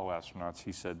the Apollo astronauts.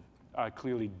 He said, "I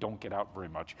clearly don't get out very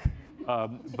much,"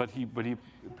 but he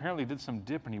apparently did some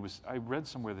dip, and I read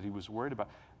somewhere that he was worried about.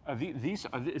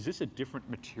 Is this a different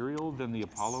material than the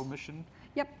Apollo mission?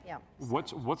 Yep. Yeah.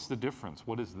 What's the difference?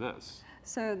 What is this?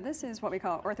 So this is what we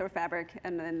call orthofabric,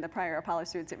 and in the prior Apollo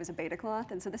suits, it was a beta cloth,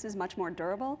 and so this is much more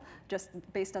durable, just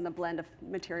based on the blend of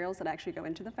materials that actually go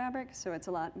into the fabric. So it's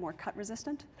a lot more cut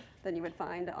resistant than you would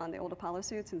find on the old Apollo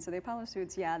suits. And so the Apollo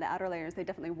suits, the outer layers, they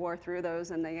definitely wore through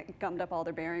those, and they gummed up all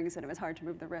their bearings, and it was hard to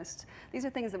move the wrist. These are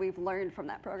things that we've learned from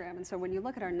that program, and so when you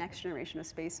look at our next generation of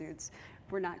spacesuits,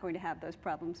 we're not going to have those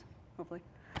problems, hopefully.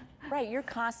 Right, you're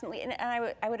constantly, and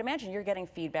I would imagine you're getting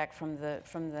feedback from the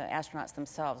astronauts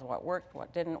themselves. What worked,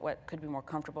 what didn't, what could be more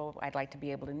comfortable. I'd like to be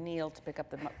able to kneel to pick up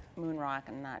the moon rock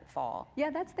and not fall. Yeah,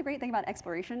 that's the great thing about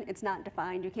exploration. It's not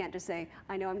defined. You can't just say,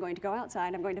 I know I'm going to go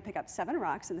outside, I'm going to pick up 7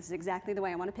 rocks, and this is exactly the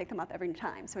way I want to pick them up every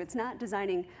time. So it's not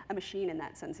designing a machine in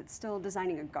that sense. It's still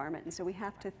designing a garment, and so we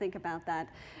have to think about that.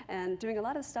 And doing a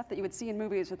lot of stuff that you would see in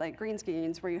movies with like green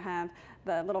screens, where you have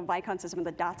the little Vicon system with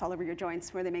the dots all over your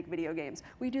joints where they make video games.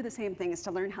 We do the same thing, is to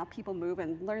learn how people move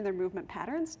and learn their movement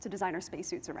patterns to design our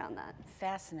spacesuits around that.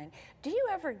 Fascinating. Do you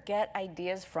ever get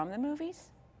ideas from the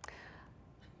movies?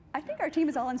 I think our team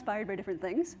is all inspired by different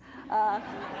things.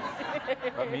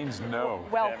 That means no.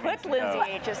 Well put, Lindsay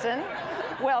Aitchison.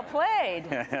 Well played.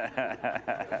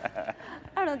 I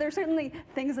don't know, there's certainly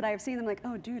things that I've seen, I'm like,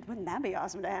 oh dude, wouldn't that be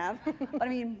awesome to have? But I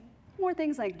mean, more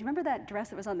things like, do you remember that dress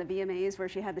that was on the VMAs where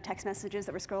she had the text messages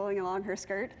that were scrolling along her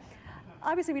skirt?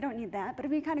 Obviously, we don't need that, but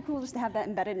it'd be kind of cool just to have that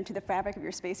embedded into the fabric of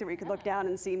your spacesuit, where you could look down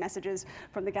and see messages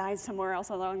from the guys somewhere else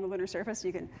along the lunar surface.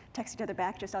 You can text each other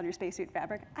back just on your spacesuit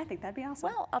fabric. I think that'd be awesome.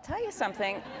 Well, I'll tell you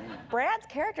something. Brad's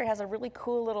character has a really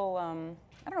cool little, I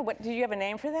don't know, what, do you have a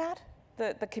name for that?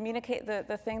 The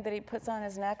thing that he puts on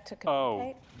his neck to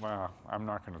communicate? Oh, well, I'm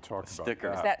not going to talk about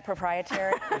that. Is that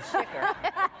proprietary? Sticker.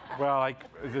 Well,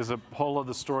 there's a whole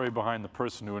other story behind the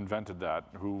person who invented that,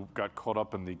 who got caught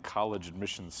up in the college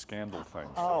admissions scandal thing.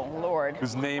 Oh, Lord.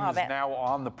 Whose name is now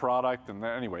on the product, and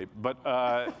anyway. But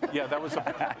yeah, that's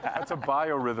a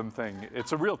biorhythm thing.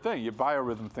 It's a real thing. Your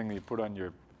biorhythm thing that you put on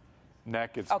your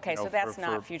neck. It's, okay, so that's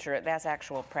not future. That's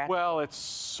actual practice. Well, it's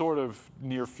sort of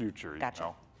near future. Gotcha. You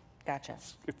know? Gotcha.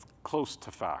 It's close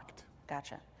to fact.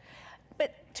 Gotcha.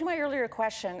 But to my earlier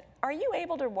question, are you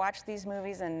able to watch these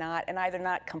movies and either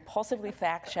not compulsively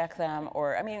fact check them,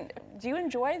 or, I mean, do you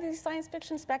enjoy these science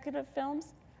fiction speculative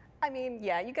films? I mean,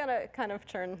 yeah, you gotta kind of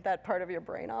turn that part of your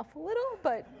brain off a little,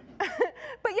 but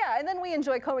but yeah, and then we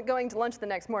enjoy going to lunch the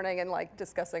next morning and like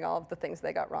discussing all of the things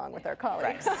they got wrong with their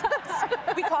colleagues.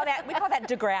 Right. we call that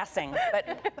degrassing.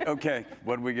 But okay,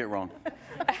 what did we get wrong?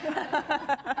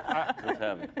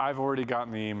 I've already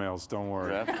gotten the emails. Don't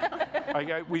worry.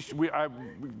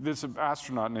 There's an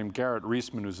astronaut named Garrett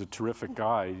Reisman who's a terrific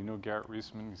guy. You know Garrett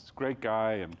Reisman? He's a great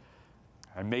guy, and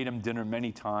I made him dinner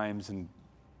many times and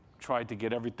tried to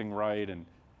get everything right. And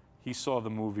he saw the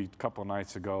movie a couple of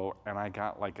nights ago, and I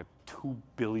got like a 2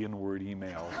 billion word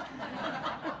email.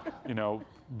 You know,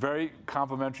 very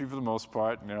complimentary for the most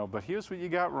part, you know, but here's what you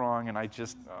got wrong, and I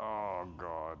just, oh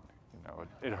God, you know,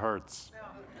 it hurts.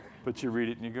 But you read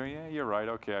it and you go, yeah, you're right,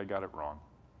 okay, I got it wrong.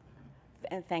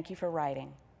 And thank you for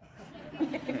writing.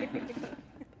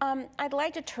 I'd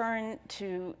like to turn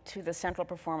to the central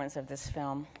performance of this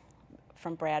film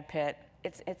from Brad Pitt.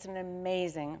 It's an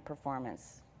amazing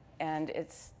performance, and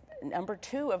it's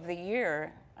 #2 of the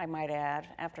year, I might add,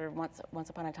 after Once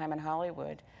Upon a Time in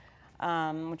Hollywood,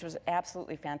 which was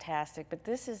absolutely fantastic. But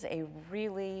this is a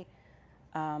really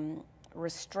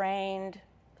restrained,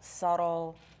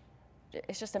 subtle,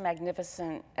 it's just a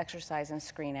magnificent exercise in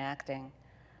screen acting,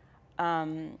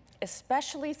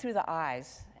 especially through the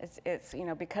eyes. It's you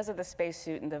know, because of the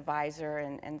spacesuit and the visor,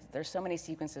 and there's so many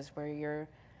sequences where you're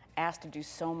asked to do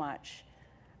so much.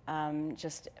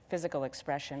 Just physical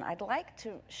expression. I'd like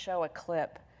to show a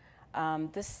clip.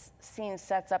 This scene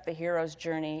sets up the hero's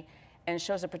journey and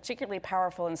shows a particularly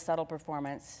powerful and subtle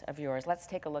performance of yours. Let's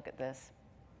take a look at this.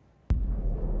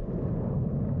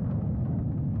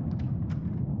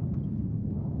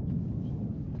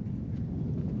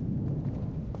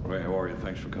 Ray, how are you?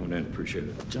 Thanks for coming in. Appreciate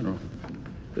it. General.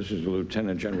 This is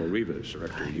Lieutenant General Rivas,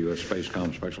 Director of U.S.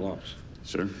 Spacecom Special Ops.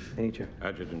 Sir. Major.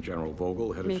 Adjutant General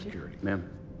Vogel, Head of Security. Ma'am.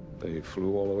 They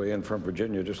flew all the way in from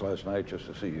Virginia just last night just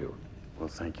to see you. Well,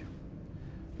 thank you.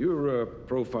 Your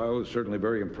profile is certainly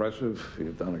very impressive.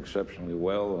 You've done exceptionally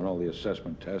well on all the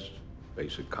assessment tests,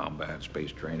 basic combat,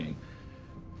 space training.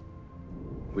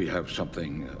 We have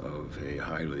something of a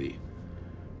highly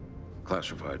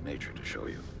classified nature to show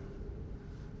you.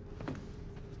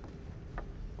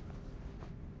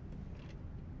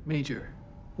 Major,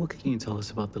 what can you tell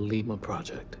us about the Lima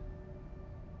project?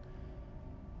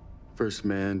 First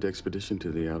manned expedition to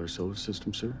the outer solar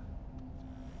system, sir.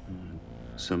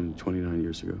 Some 29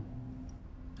 years ago.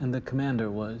 And the commander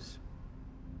was?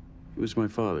 He was my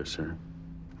father, sir.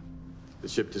 The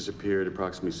ship disappeared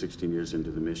approximately 16 years into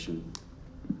the mission.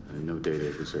 No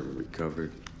data was ever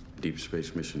recovered. Deep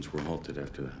space missions were halted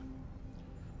after that.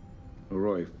 Well,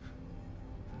 Roy,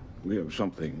 we have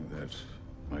something that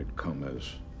might come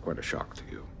as quite a shock to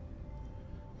you.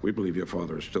 We believe your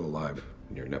father is still alive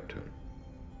near Neptune.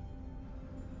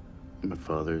 My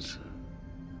father's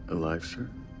alive, sir?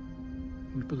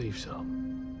 We believe so.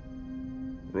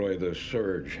 Roy, the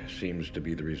surge seems to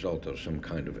be the result of some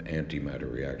kind of antimatter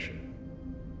reaction.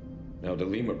 Now, the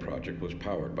Lima project was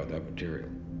powered by that material,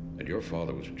 and your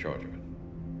father was in charge of it.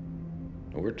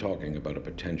 Now, we're talking about a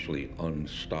potentially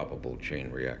unstoppable chain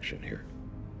reaction here.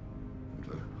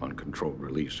 The uncontrolled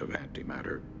release of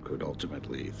antimatter could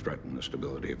ultimately threaten the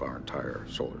stability of our entire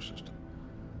solar system.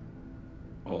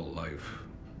 All life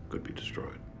could be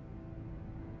destroyed.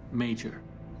 Major,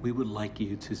 we would like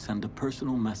you to send a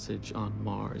personal message on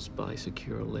Mars by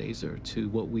secure laser to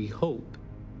what we hope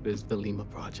is the Lima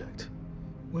project.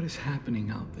 What is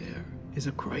happening out there is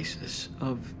a crisis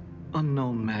of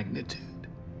unknown magnitude.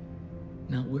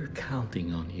 Now, we're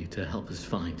counting on you to help us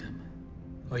find him.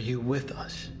 Are you with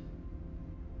us?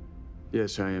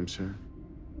 Yes, I am, sir.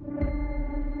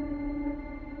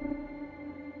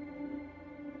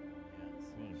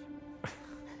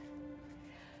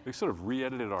 They sort of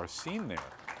re-edited our scene there.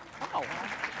 Oh.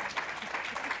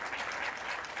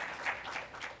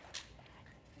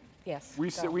 Yes. We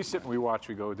sit and we watch.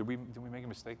 We go, did we make a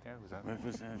mistake there?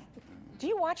 Was that? Do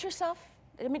you watch yourself?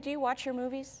 I mean, do you watch your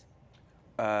movies?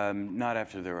 Not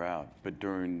after they're out, but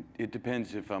it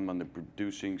depends if I'm on the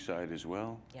producing side as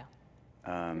well.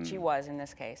 Yeah. Which he was in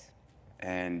this case.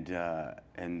 And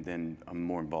then I'm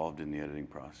more involved in the editing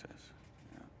process.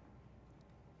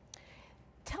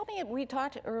 Tell me, we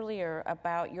talked earlier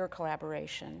about your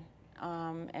collaboration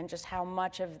and just how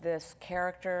much of this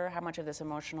character, how much of this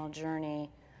emotional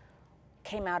journey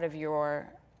came out of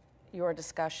your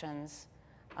discussions.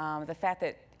 The fact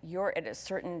that you're at a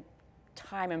certain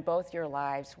time in both your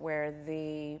lives where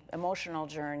the emotional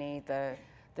journey, the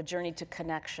journey to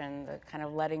connection, the kind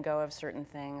of letting go of certain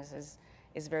things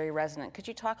is very resonant. Could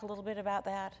you talk a little bit about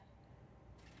that?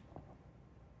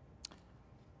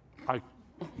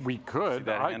 We could.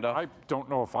 I don't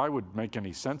know if I would make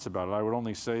any sense about it. I would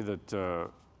only say that,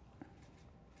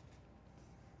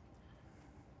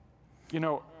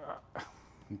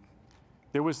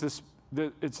 there was this.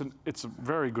 It's a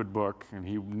very good book, and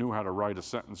he knew how to write a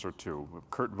sentence or two.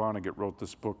 Kurt Vonnegut wrote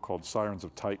this book called Sirens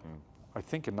of Titan, I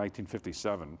think in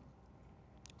 1957.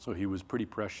 So he was pretty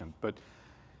prescient. But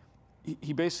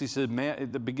he basically said,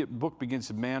 the book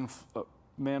begins, man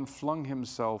flung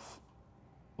himself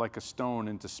like a stone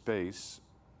into space,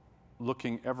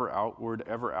 looking ever outward,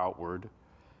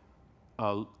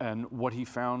 and what he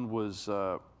found was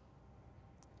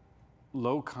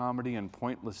low comedy and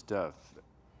pointless death.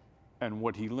 And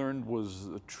what he learned was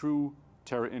the true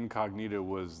terra incognita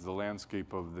was the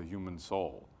landscape of the human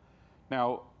soul.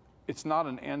 Now, it's not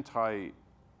an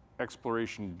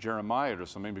anti-exploration Jeremiah or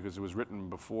something, because it was written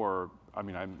before, I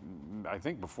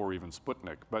think before even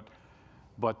Sputnik, but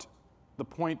the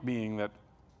point being that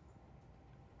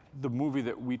the movie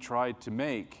that we tried to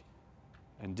make,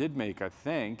 and did make, I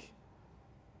think,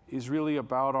 is really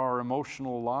about our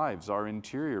emotional lives, our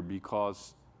interior,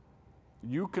 because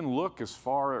you can look as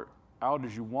far out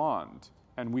as you want,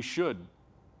 and we should,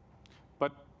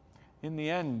 but in the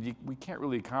end, we can't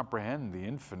really comprehend the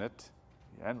infinite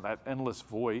and that endless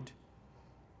void.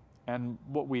 And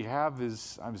what we have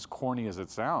is, as corny as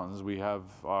it sounds, we have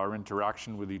our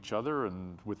interaction with each other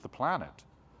and with the planet.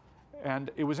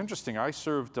 And it was interesting. I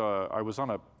was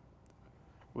on a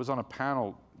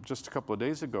panel just a couple of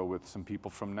days ago with some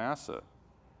people from NASA,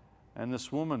 and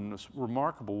this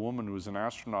remarkable woman who was an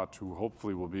astronaut who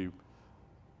hopefully will be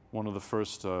one of the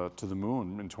first to the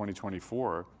moon in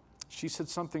 2024. She said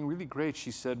something really great. She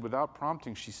said, without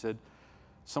prompting,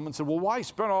 someone said, well, why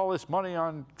spend all this money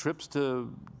on trips to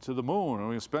the moon, and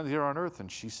we spend it here on Earth?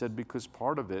 And she said, because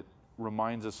part of it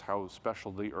reminds us how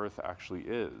special the Earth actually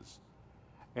is.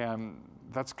 And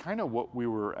that's kind of what we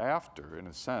were after, in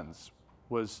a sense,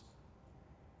 was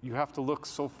you have to look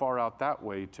so far out that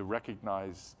way to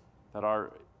recognize that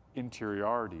our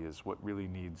interiority is what really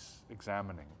needs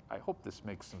examining. I hope this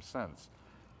makes some sense.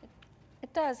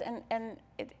 It does, and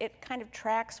it kind of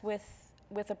tracks with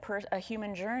a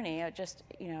human journey, just,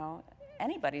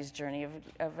 anybody's journey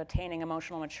of attaining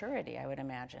emotional maturity, I would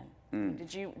imagine. Mm.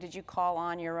 Did you call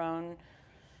on your own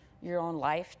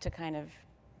life to kind of?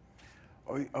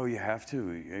 Oh, you have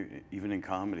to. Even in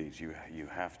comedies, you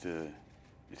have to.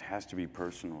 It has to be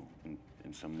personal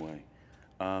in some way.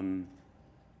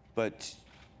 But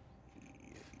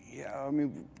yeah,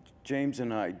 James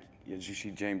and I, as you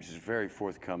see, James is very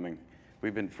forthcoming.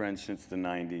 We've been friends since the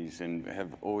 90s and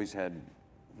have always had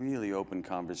really open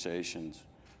conversations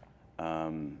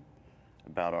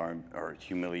about our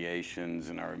humiliations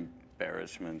and our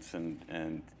embarrassments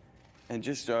and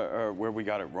just where we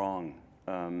got it wrong.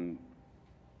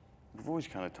 We've always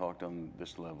kind of talked on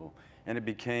this level, and it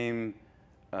became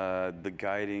the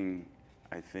guiding,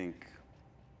 I think,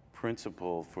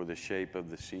 principle for the shape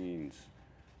of the scenes.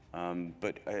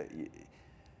 But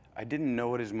I didn't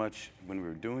know it as much when we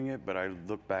were doing it, but I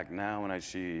look back now and I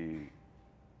see,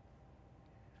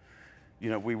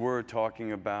 you know, we were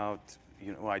talking about,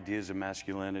 you know, ideas of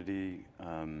masculinity.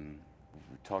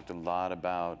 We talked a lot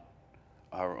about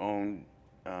our own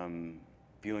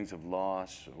feelings of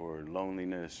loss or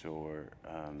loneliness or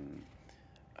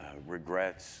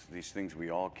regrets, these things we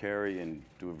all carry and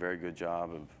do a very good job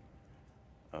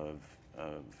of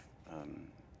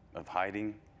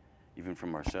hiding, even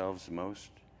from ourselves most.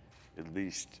 At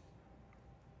least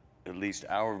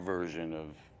our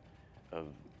version of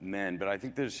men, but I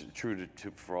think there's true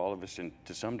for all of us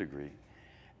to some degree.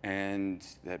 And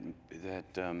that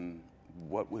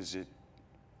what was it?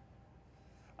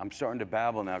 I'm starting to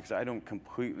babble now because I don't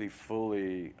completely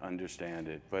fully understand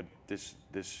it. But this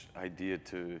idea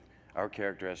our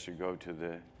character has to go to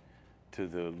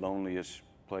the loneliest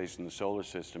place in the solar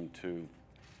system to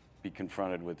be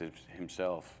confronted with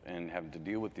himself and have to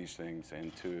deal with these things,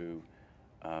 and to,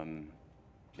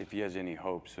 if he has any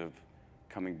hopes of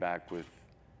coming back with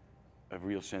a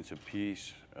real sense of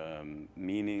peace,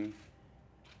 meaning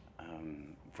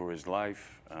for his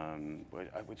life,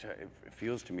 which it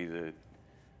feels to me the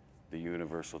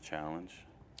universal challenge.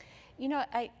 You know,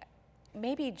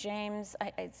 maybe James,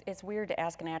 it's weird to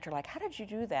ask an actor like, how did you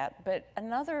do that? But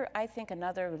I think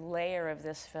another layer of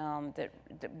this film that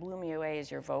blew me away is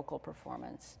your vocal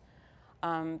performance.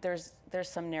 There's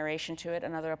some narration to it,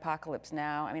 another Apocalypse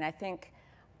Now. I mean,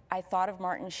 I thought of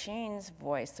Martin Sheen's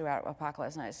voice throughout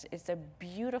Apocalypse Now. It's a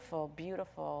beautiful,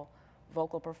 beautiful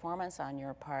vocal performance on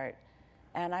your part.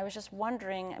 And I was just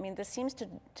wondering, I mean, this seems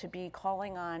to be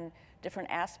calling on different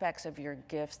aspects of your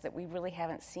gifts that we really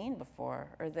haven't seen before,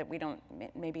 or that we don't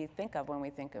maybe think of when we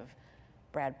think of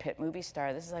Brad Pitt, movie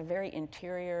star. This is a very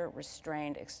interior,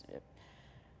 restrained,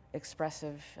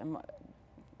 expressive. Am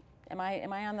I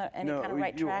on any kind of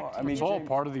right track? I mean, it's all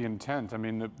part of the intent. I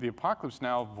mean, the Apocalypse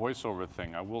Now voiceover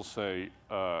thing, I will say,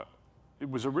 it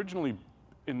was originally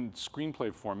in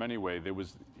screenplay form anyway. He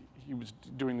was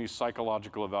doing these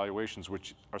psychological evaluations,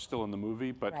 which are still in the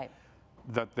movie, but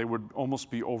that they would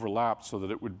almost be overlapped so that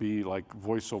it would be like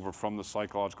voiceover from the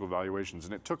psychological evaluations.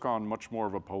 And it took on much more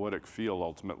of a poetic feel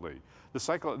ultimately.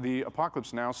 The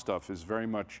Apocalypse Now stuff is very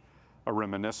much a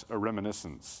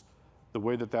reminiscence. The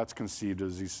way that that's conceived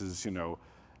is he says, you know,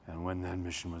 and when that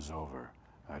mission was over,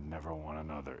 I'd never want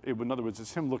another. In other words,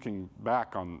 it's him looking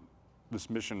back on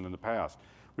this mission in the past,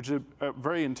 which is a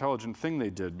very intelligent thing they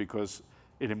did because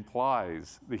it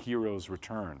implies the hero's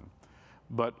return.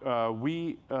 But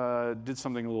we did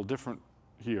something a little different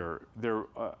here. They're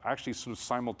actually sort of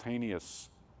simultaneous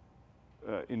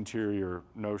interior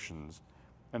notions.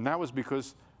 And that was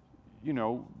because, you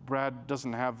know, Brad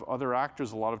doesn't have other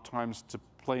actors a lot of times to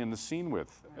play in the scene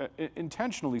with,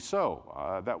 intentionally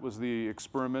so. That was the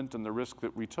experiment and the risk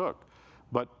that we took.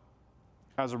 But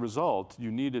as a result,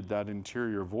 you needed that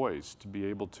interior voice to be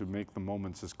able to make the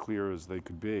moments as clear as they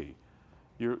could be.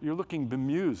 You're looking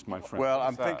bemused, my friend. Well,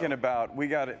 I'm thinking about,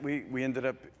 we ended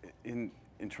up in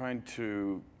trying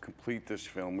to complete this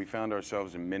film, we found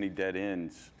ourselves in many dead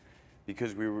ends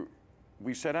because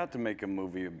we set out to make a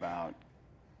movie about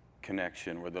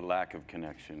connection, or the lack of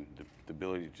connection, the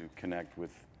ability to connect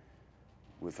with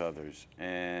others,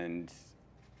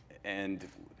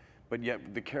 but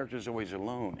yet the character's always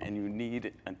alone, and you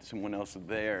need someone else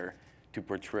there to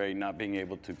portray not being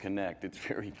able to connect. It's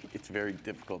very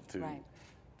difficult to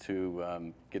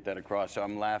get that across. So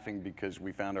I'm laughing because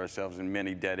we found ourselves in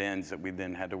many dead ends that we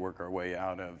then had to work our way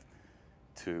out of.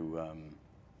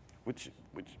 Which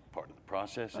part of the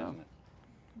process, isn't it?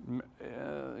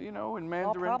 You know, in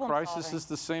Mandarin, crisis is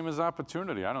the same as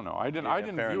opportunity. I don't know. I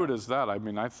didn't view it as that. I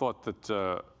mean, I thought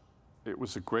that it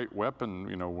was a great weapon.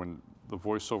 You know, when the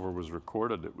voiceover was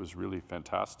recorded, it was really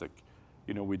fantastic.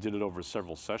 You know, we did it over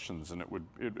several sessions, and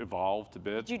it evolved a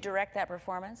bit. Did you direct that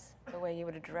performance the way you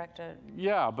would direct a?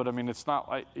 Yeah, but I mean, it's not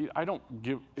like I don't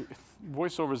give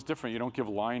voiceover is different. You don't give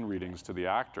line readings to the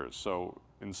actors. So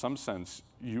in some sense,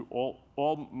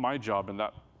 all my job in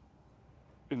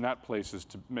that place is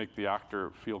to make the actor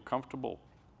feel comfortable.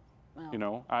 Wow. You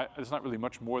know, there's not really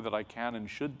much more that I can and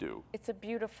should do. It's a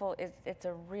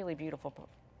really beautiful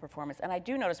performance. And I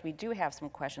do notice we do have some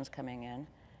questions coming in,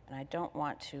 and I don't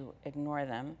want to ignore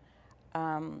them.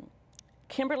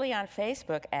 Kimberly on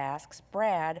Facebook asks,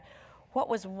 Brad, what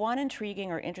was one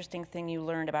intriguing or interesting thing you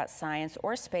learned about science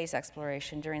or space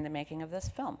exploration during the making of this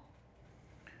film?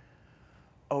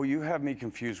 Oh, you have me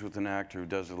confused with an actor who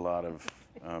does a lot of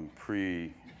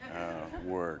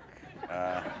pre-work.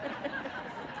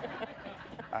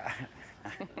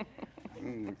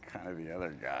 kind of the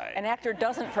other guy. An actor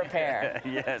doesn't prepare.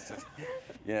 Yes,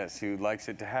 yes, who likes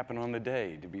it to happen on the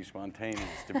day, to be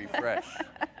spontaneous, to be fresh.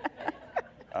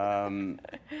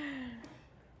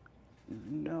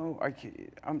 No,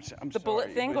 I'm sorry. The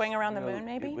bullet thing going around the moon,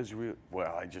 maybe? It was real.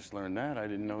 Well, I just learned that. I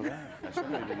didn't know that. I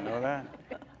certainly didn't know that.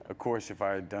 Of course, if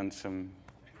I had done some.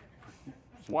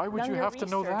 Why would you have to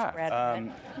know that?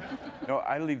 No,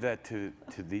 I leave that to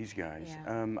these guys.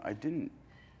 Yeah. I didn't.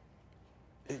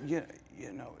 You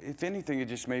know, if anything, it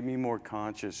just made me more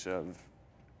conscious of.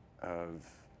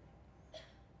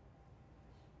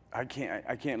 I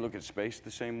can't look at space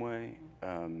the same way.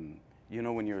 You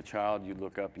know, when you're a child, you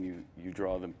look up and you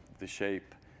draw the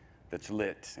shape that's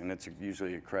lit, and it's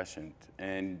usually a crescent.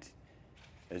 And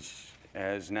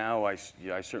as now I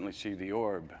certainly see the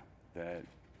orb that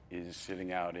is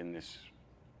sitting out in this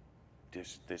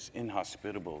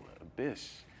inhospitable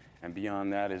abyss, and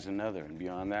beyond that is another, and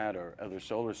beyond that are other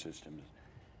solar systems,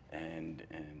 and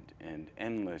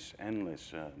endless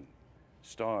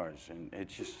stars, and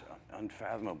it's just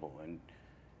unfathomable, and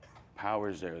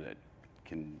powers there that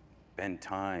can bend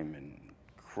time and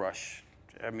crush.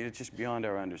 I mean, it's just beyond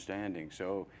our understanding.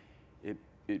 So,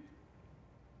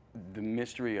 the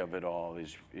mystery of it all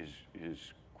is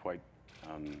quite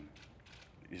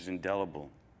is indelible,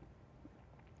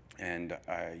 and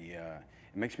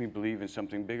it makes me believe in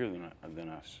something bigger than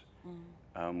us,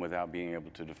 without being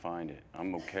able to define it.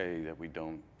 I'm okay that we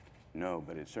don't know,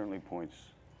 but it certainly points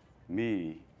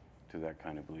me to that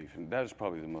kind of belief, and that is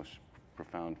probably the most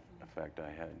profound effect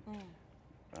I had.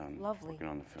 Lovely. Working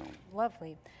on the film.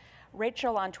 Lovely.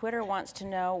 Rachel on Twitter wants to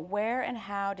know, where and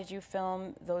how did you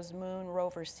film those moon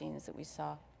rover scenes that we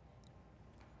saw?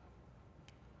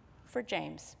 For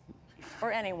James,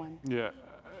 or anyone. Yeah.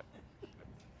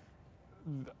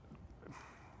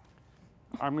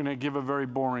 I'm going to give a very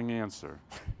boring answer.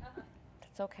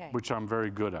 That's okay. Which I'm very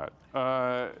good at.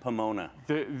 Pomona.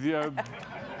 The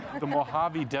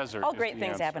Mojave Desert. All great is the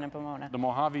things answer. happen in Pomona. The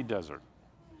Mojave Desert.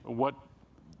 What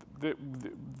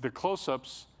the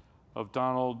close-ups of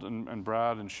Donald and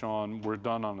Brad and Sean were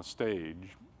done on a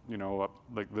stage, you know, up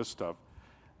like this stuff,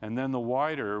 and then the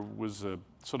wider was a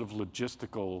sort of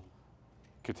logistical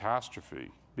catastrophe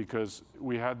because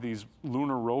we had these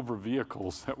lunar rover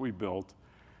vehicles that we built,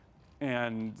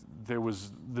 and there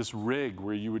was this rig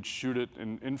where you would shoot it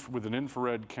with an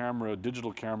infrared camera, a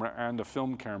digital camera, and a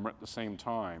film camera at the same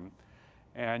time,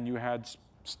 and you had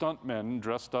stuntmen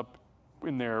dressed up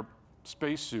in their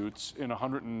spacesuits in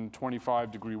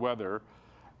 125-degree weather,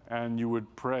 and you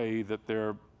would pray that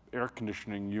their air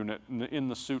conditioning unit in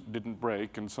the suit didn't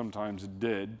break, and sometimes it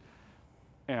did.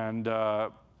 And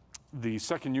the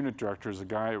second unit director is a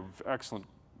guy, excellent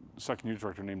second unit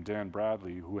director named Dan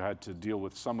Bradley, who had to deal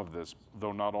with some of this,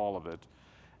 though not all of it.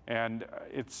 And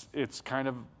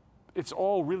it's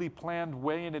all really planned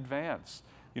way in advance.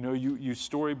 You know, you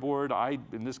storyboard.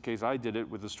 In this case, I did it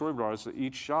with the storyboard artist at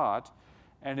each shot.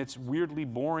 And it's weirdly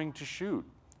boring to shoot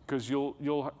because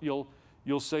you'll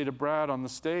say to Brad on the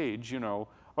stage, you know,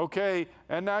 okay,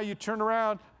 and now you turn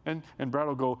around, and Brad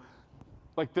will go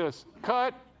like this,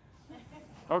 cut,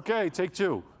 okay, take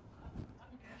two,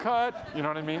 cut, you know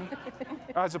what I mean?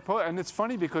 And it's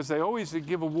funny because they always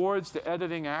give awards to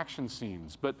editing action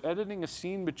scenes, but editing a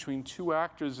scene between two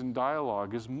actors in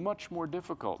dialogue is much more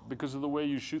difficult because of the way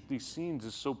you shoot these scenes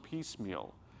is so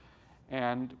piecemeal.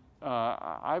 And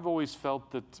I've always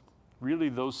felt that really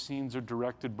those scenes are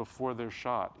directed before they're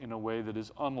shot in a way that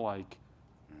is unlike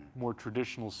more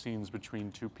traditional scenes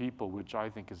between two people, which I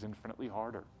think is infinitely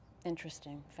harder.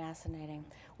 Interesting, fascinating.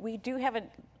 We do have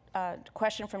a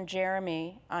question from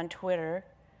Jeremy on Twitter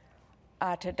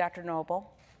to Dr.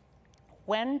 Noble.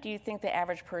 When do you think the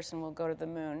average person will go to the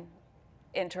moon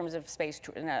in terms of space,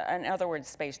 in other words,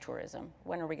 space tourism?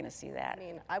 When are we going to see that? I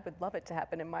mean, I would love it to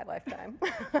happen in my lifetime.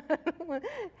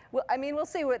 Well, I mean, we'll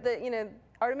see what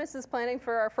Artemis is planning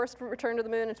for our first return to the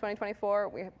moon in 2024.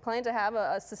 We plan to have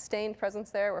a sustained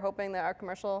presence there. We're hoping that our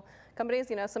commercial companies,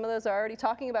 you know, some of those are already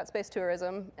talking about space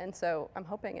tourism, and so I'm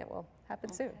hoping it will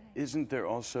happen soon. Isn't there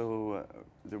also,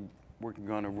 they're working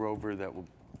on a rover that will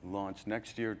launch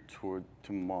next year to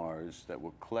Mars that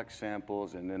will collect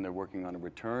samples, and then they're working on a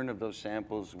return of those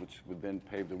samples, which would then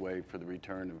pave the way for the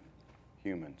return of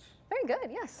humans. Very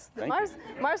good, yes. The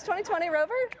Thank Mars 2020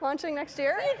 rover launching next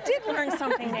year. You did learn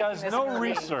something. He does no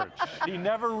research. He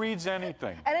never reads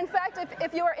anything. And in fact,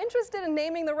 if you are interested in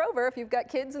naming the rover, if you've got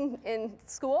kids in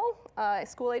school,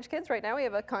 school-age kids right now, we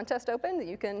have a contest open that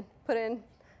you can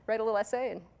write a little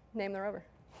essay and name the rover.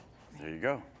 There you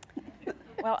go.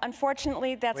 Well,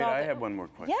 unfortunately, that's Wait, all. I have one more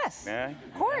question. Yes. May I?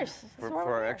 Of course. For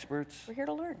our experts? We're here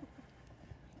to learn.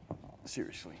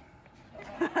 Seriously.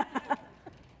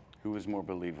 Who was more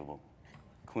believable,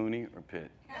 Clooney or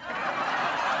Pitt?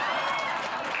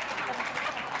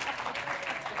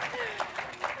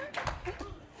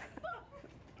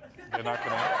 You're not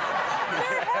going to.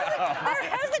 They're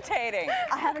hesitating.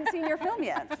 I haven't seen your film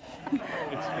yet.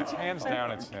 It's hands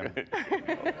down, it's him.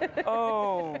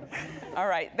 Oh, all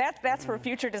right. That's for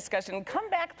future discussion. Come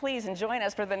back, please, and join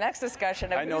us for the next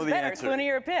discussion of I know who's the better, answer. Clooney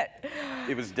or Pitt.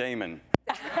 It was Damon.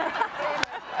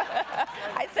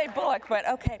 I'd say Bullock, but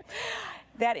okay.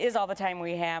 That is all the time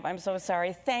we have. I'm so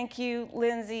sorry. Thank you,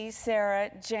 Lindsay,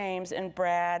 Sarah, James, and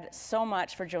Brad, so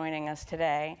much for joining us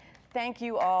today. Thank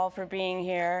you all for being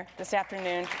here this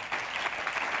afternoon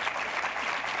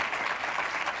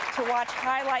to watch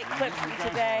highlight clips from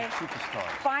today.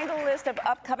 Find a list of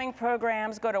upcoming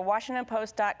programs. Go to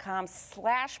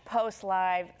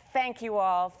WashingtonPost.com/postlive. Thank you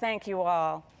all. Thank you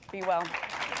all. Be well.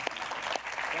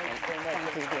 Thank you very much.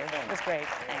 Thank you, dear. It was great.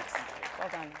 Thanks. Well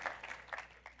done.